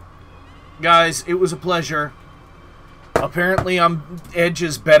 Guys, it was a pleasure. Apparently, Edge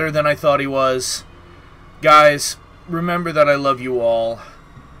is better than I thought he was. Guys, remember that I love you all.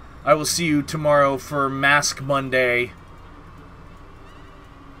 I will see you tomorrow for Mask Monday.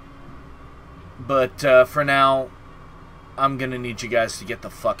 But for now, I'm gonna need you guys to get the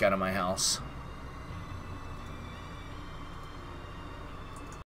fuck out of my house.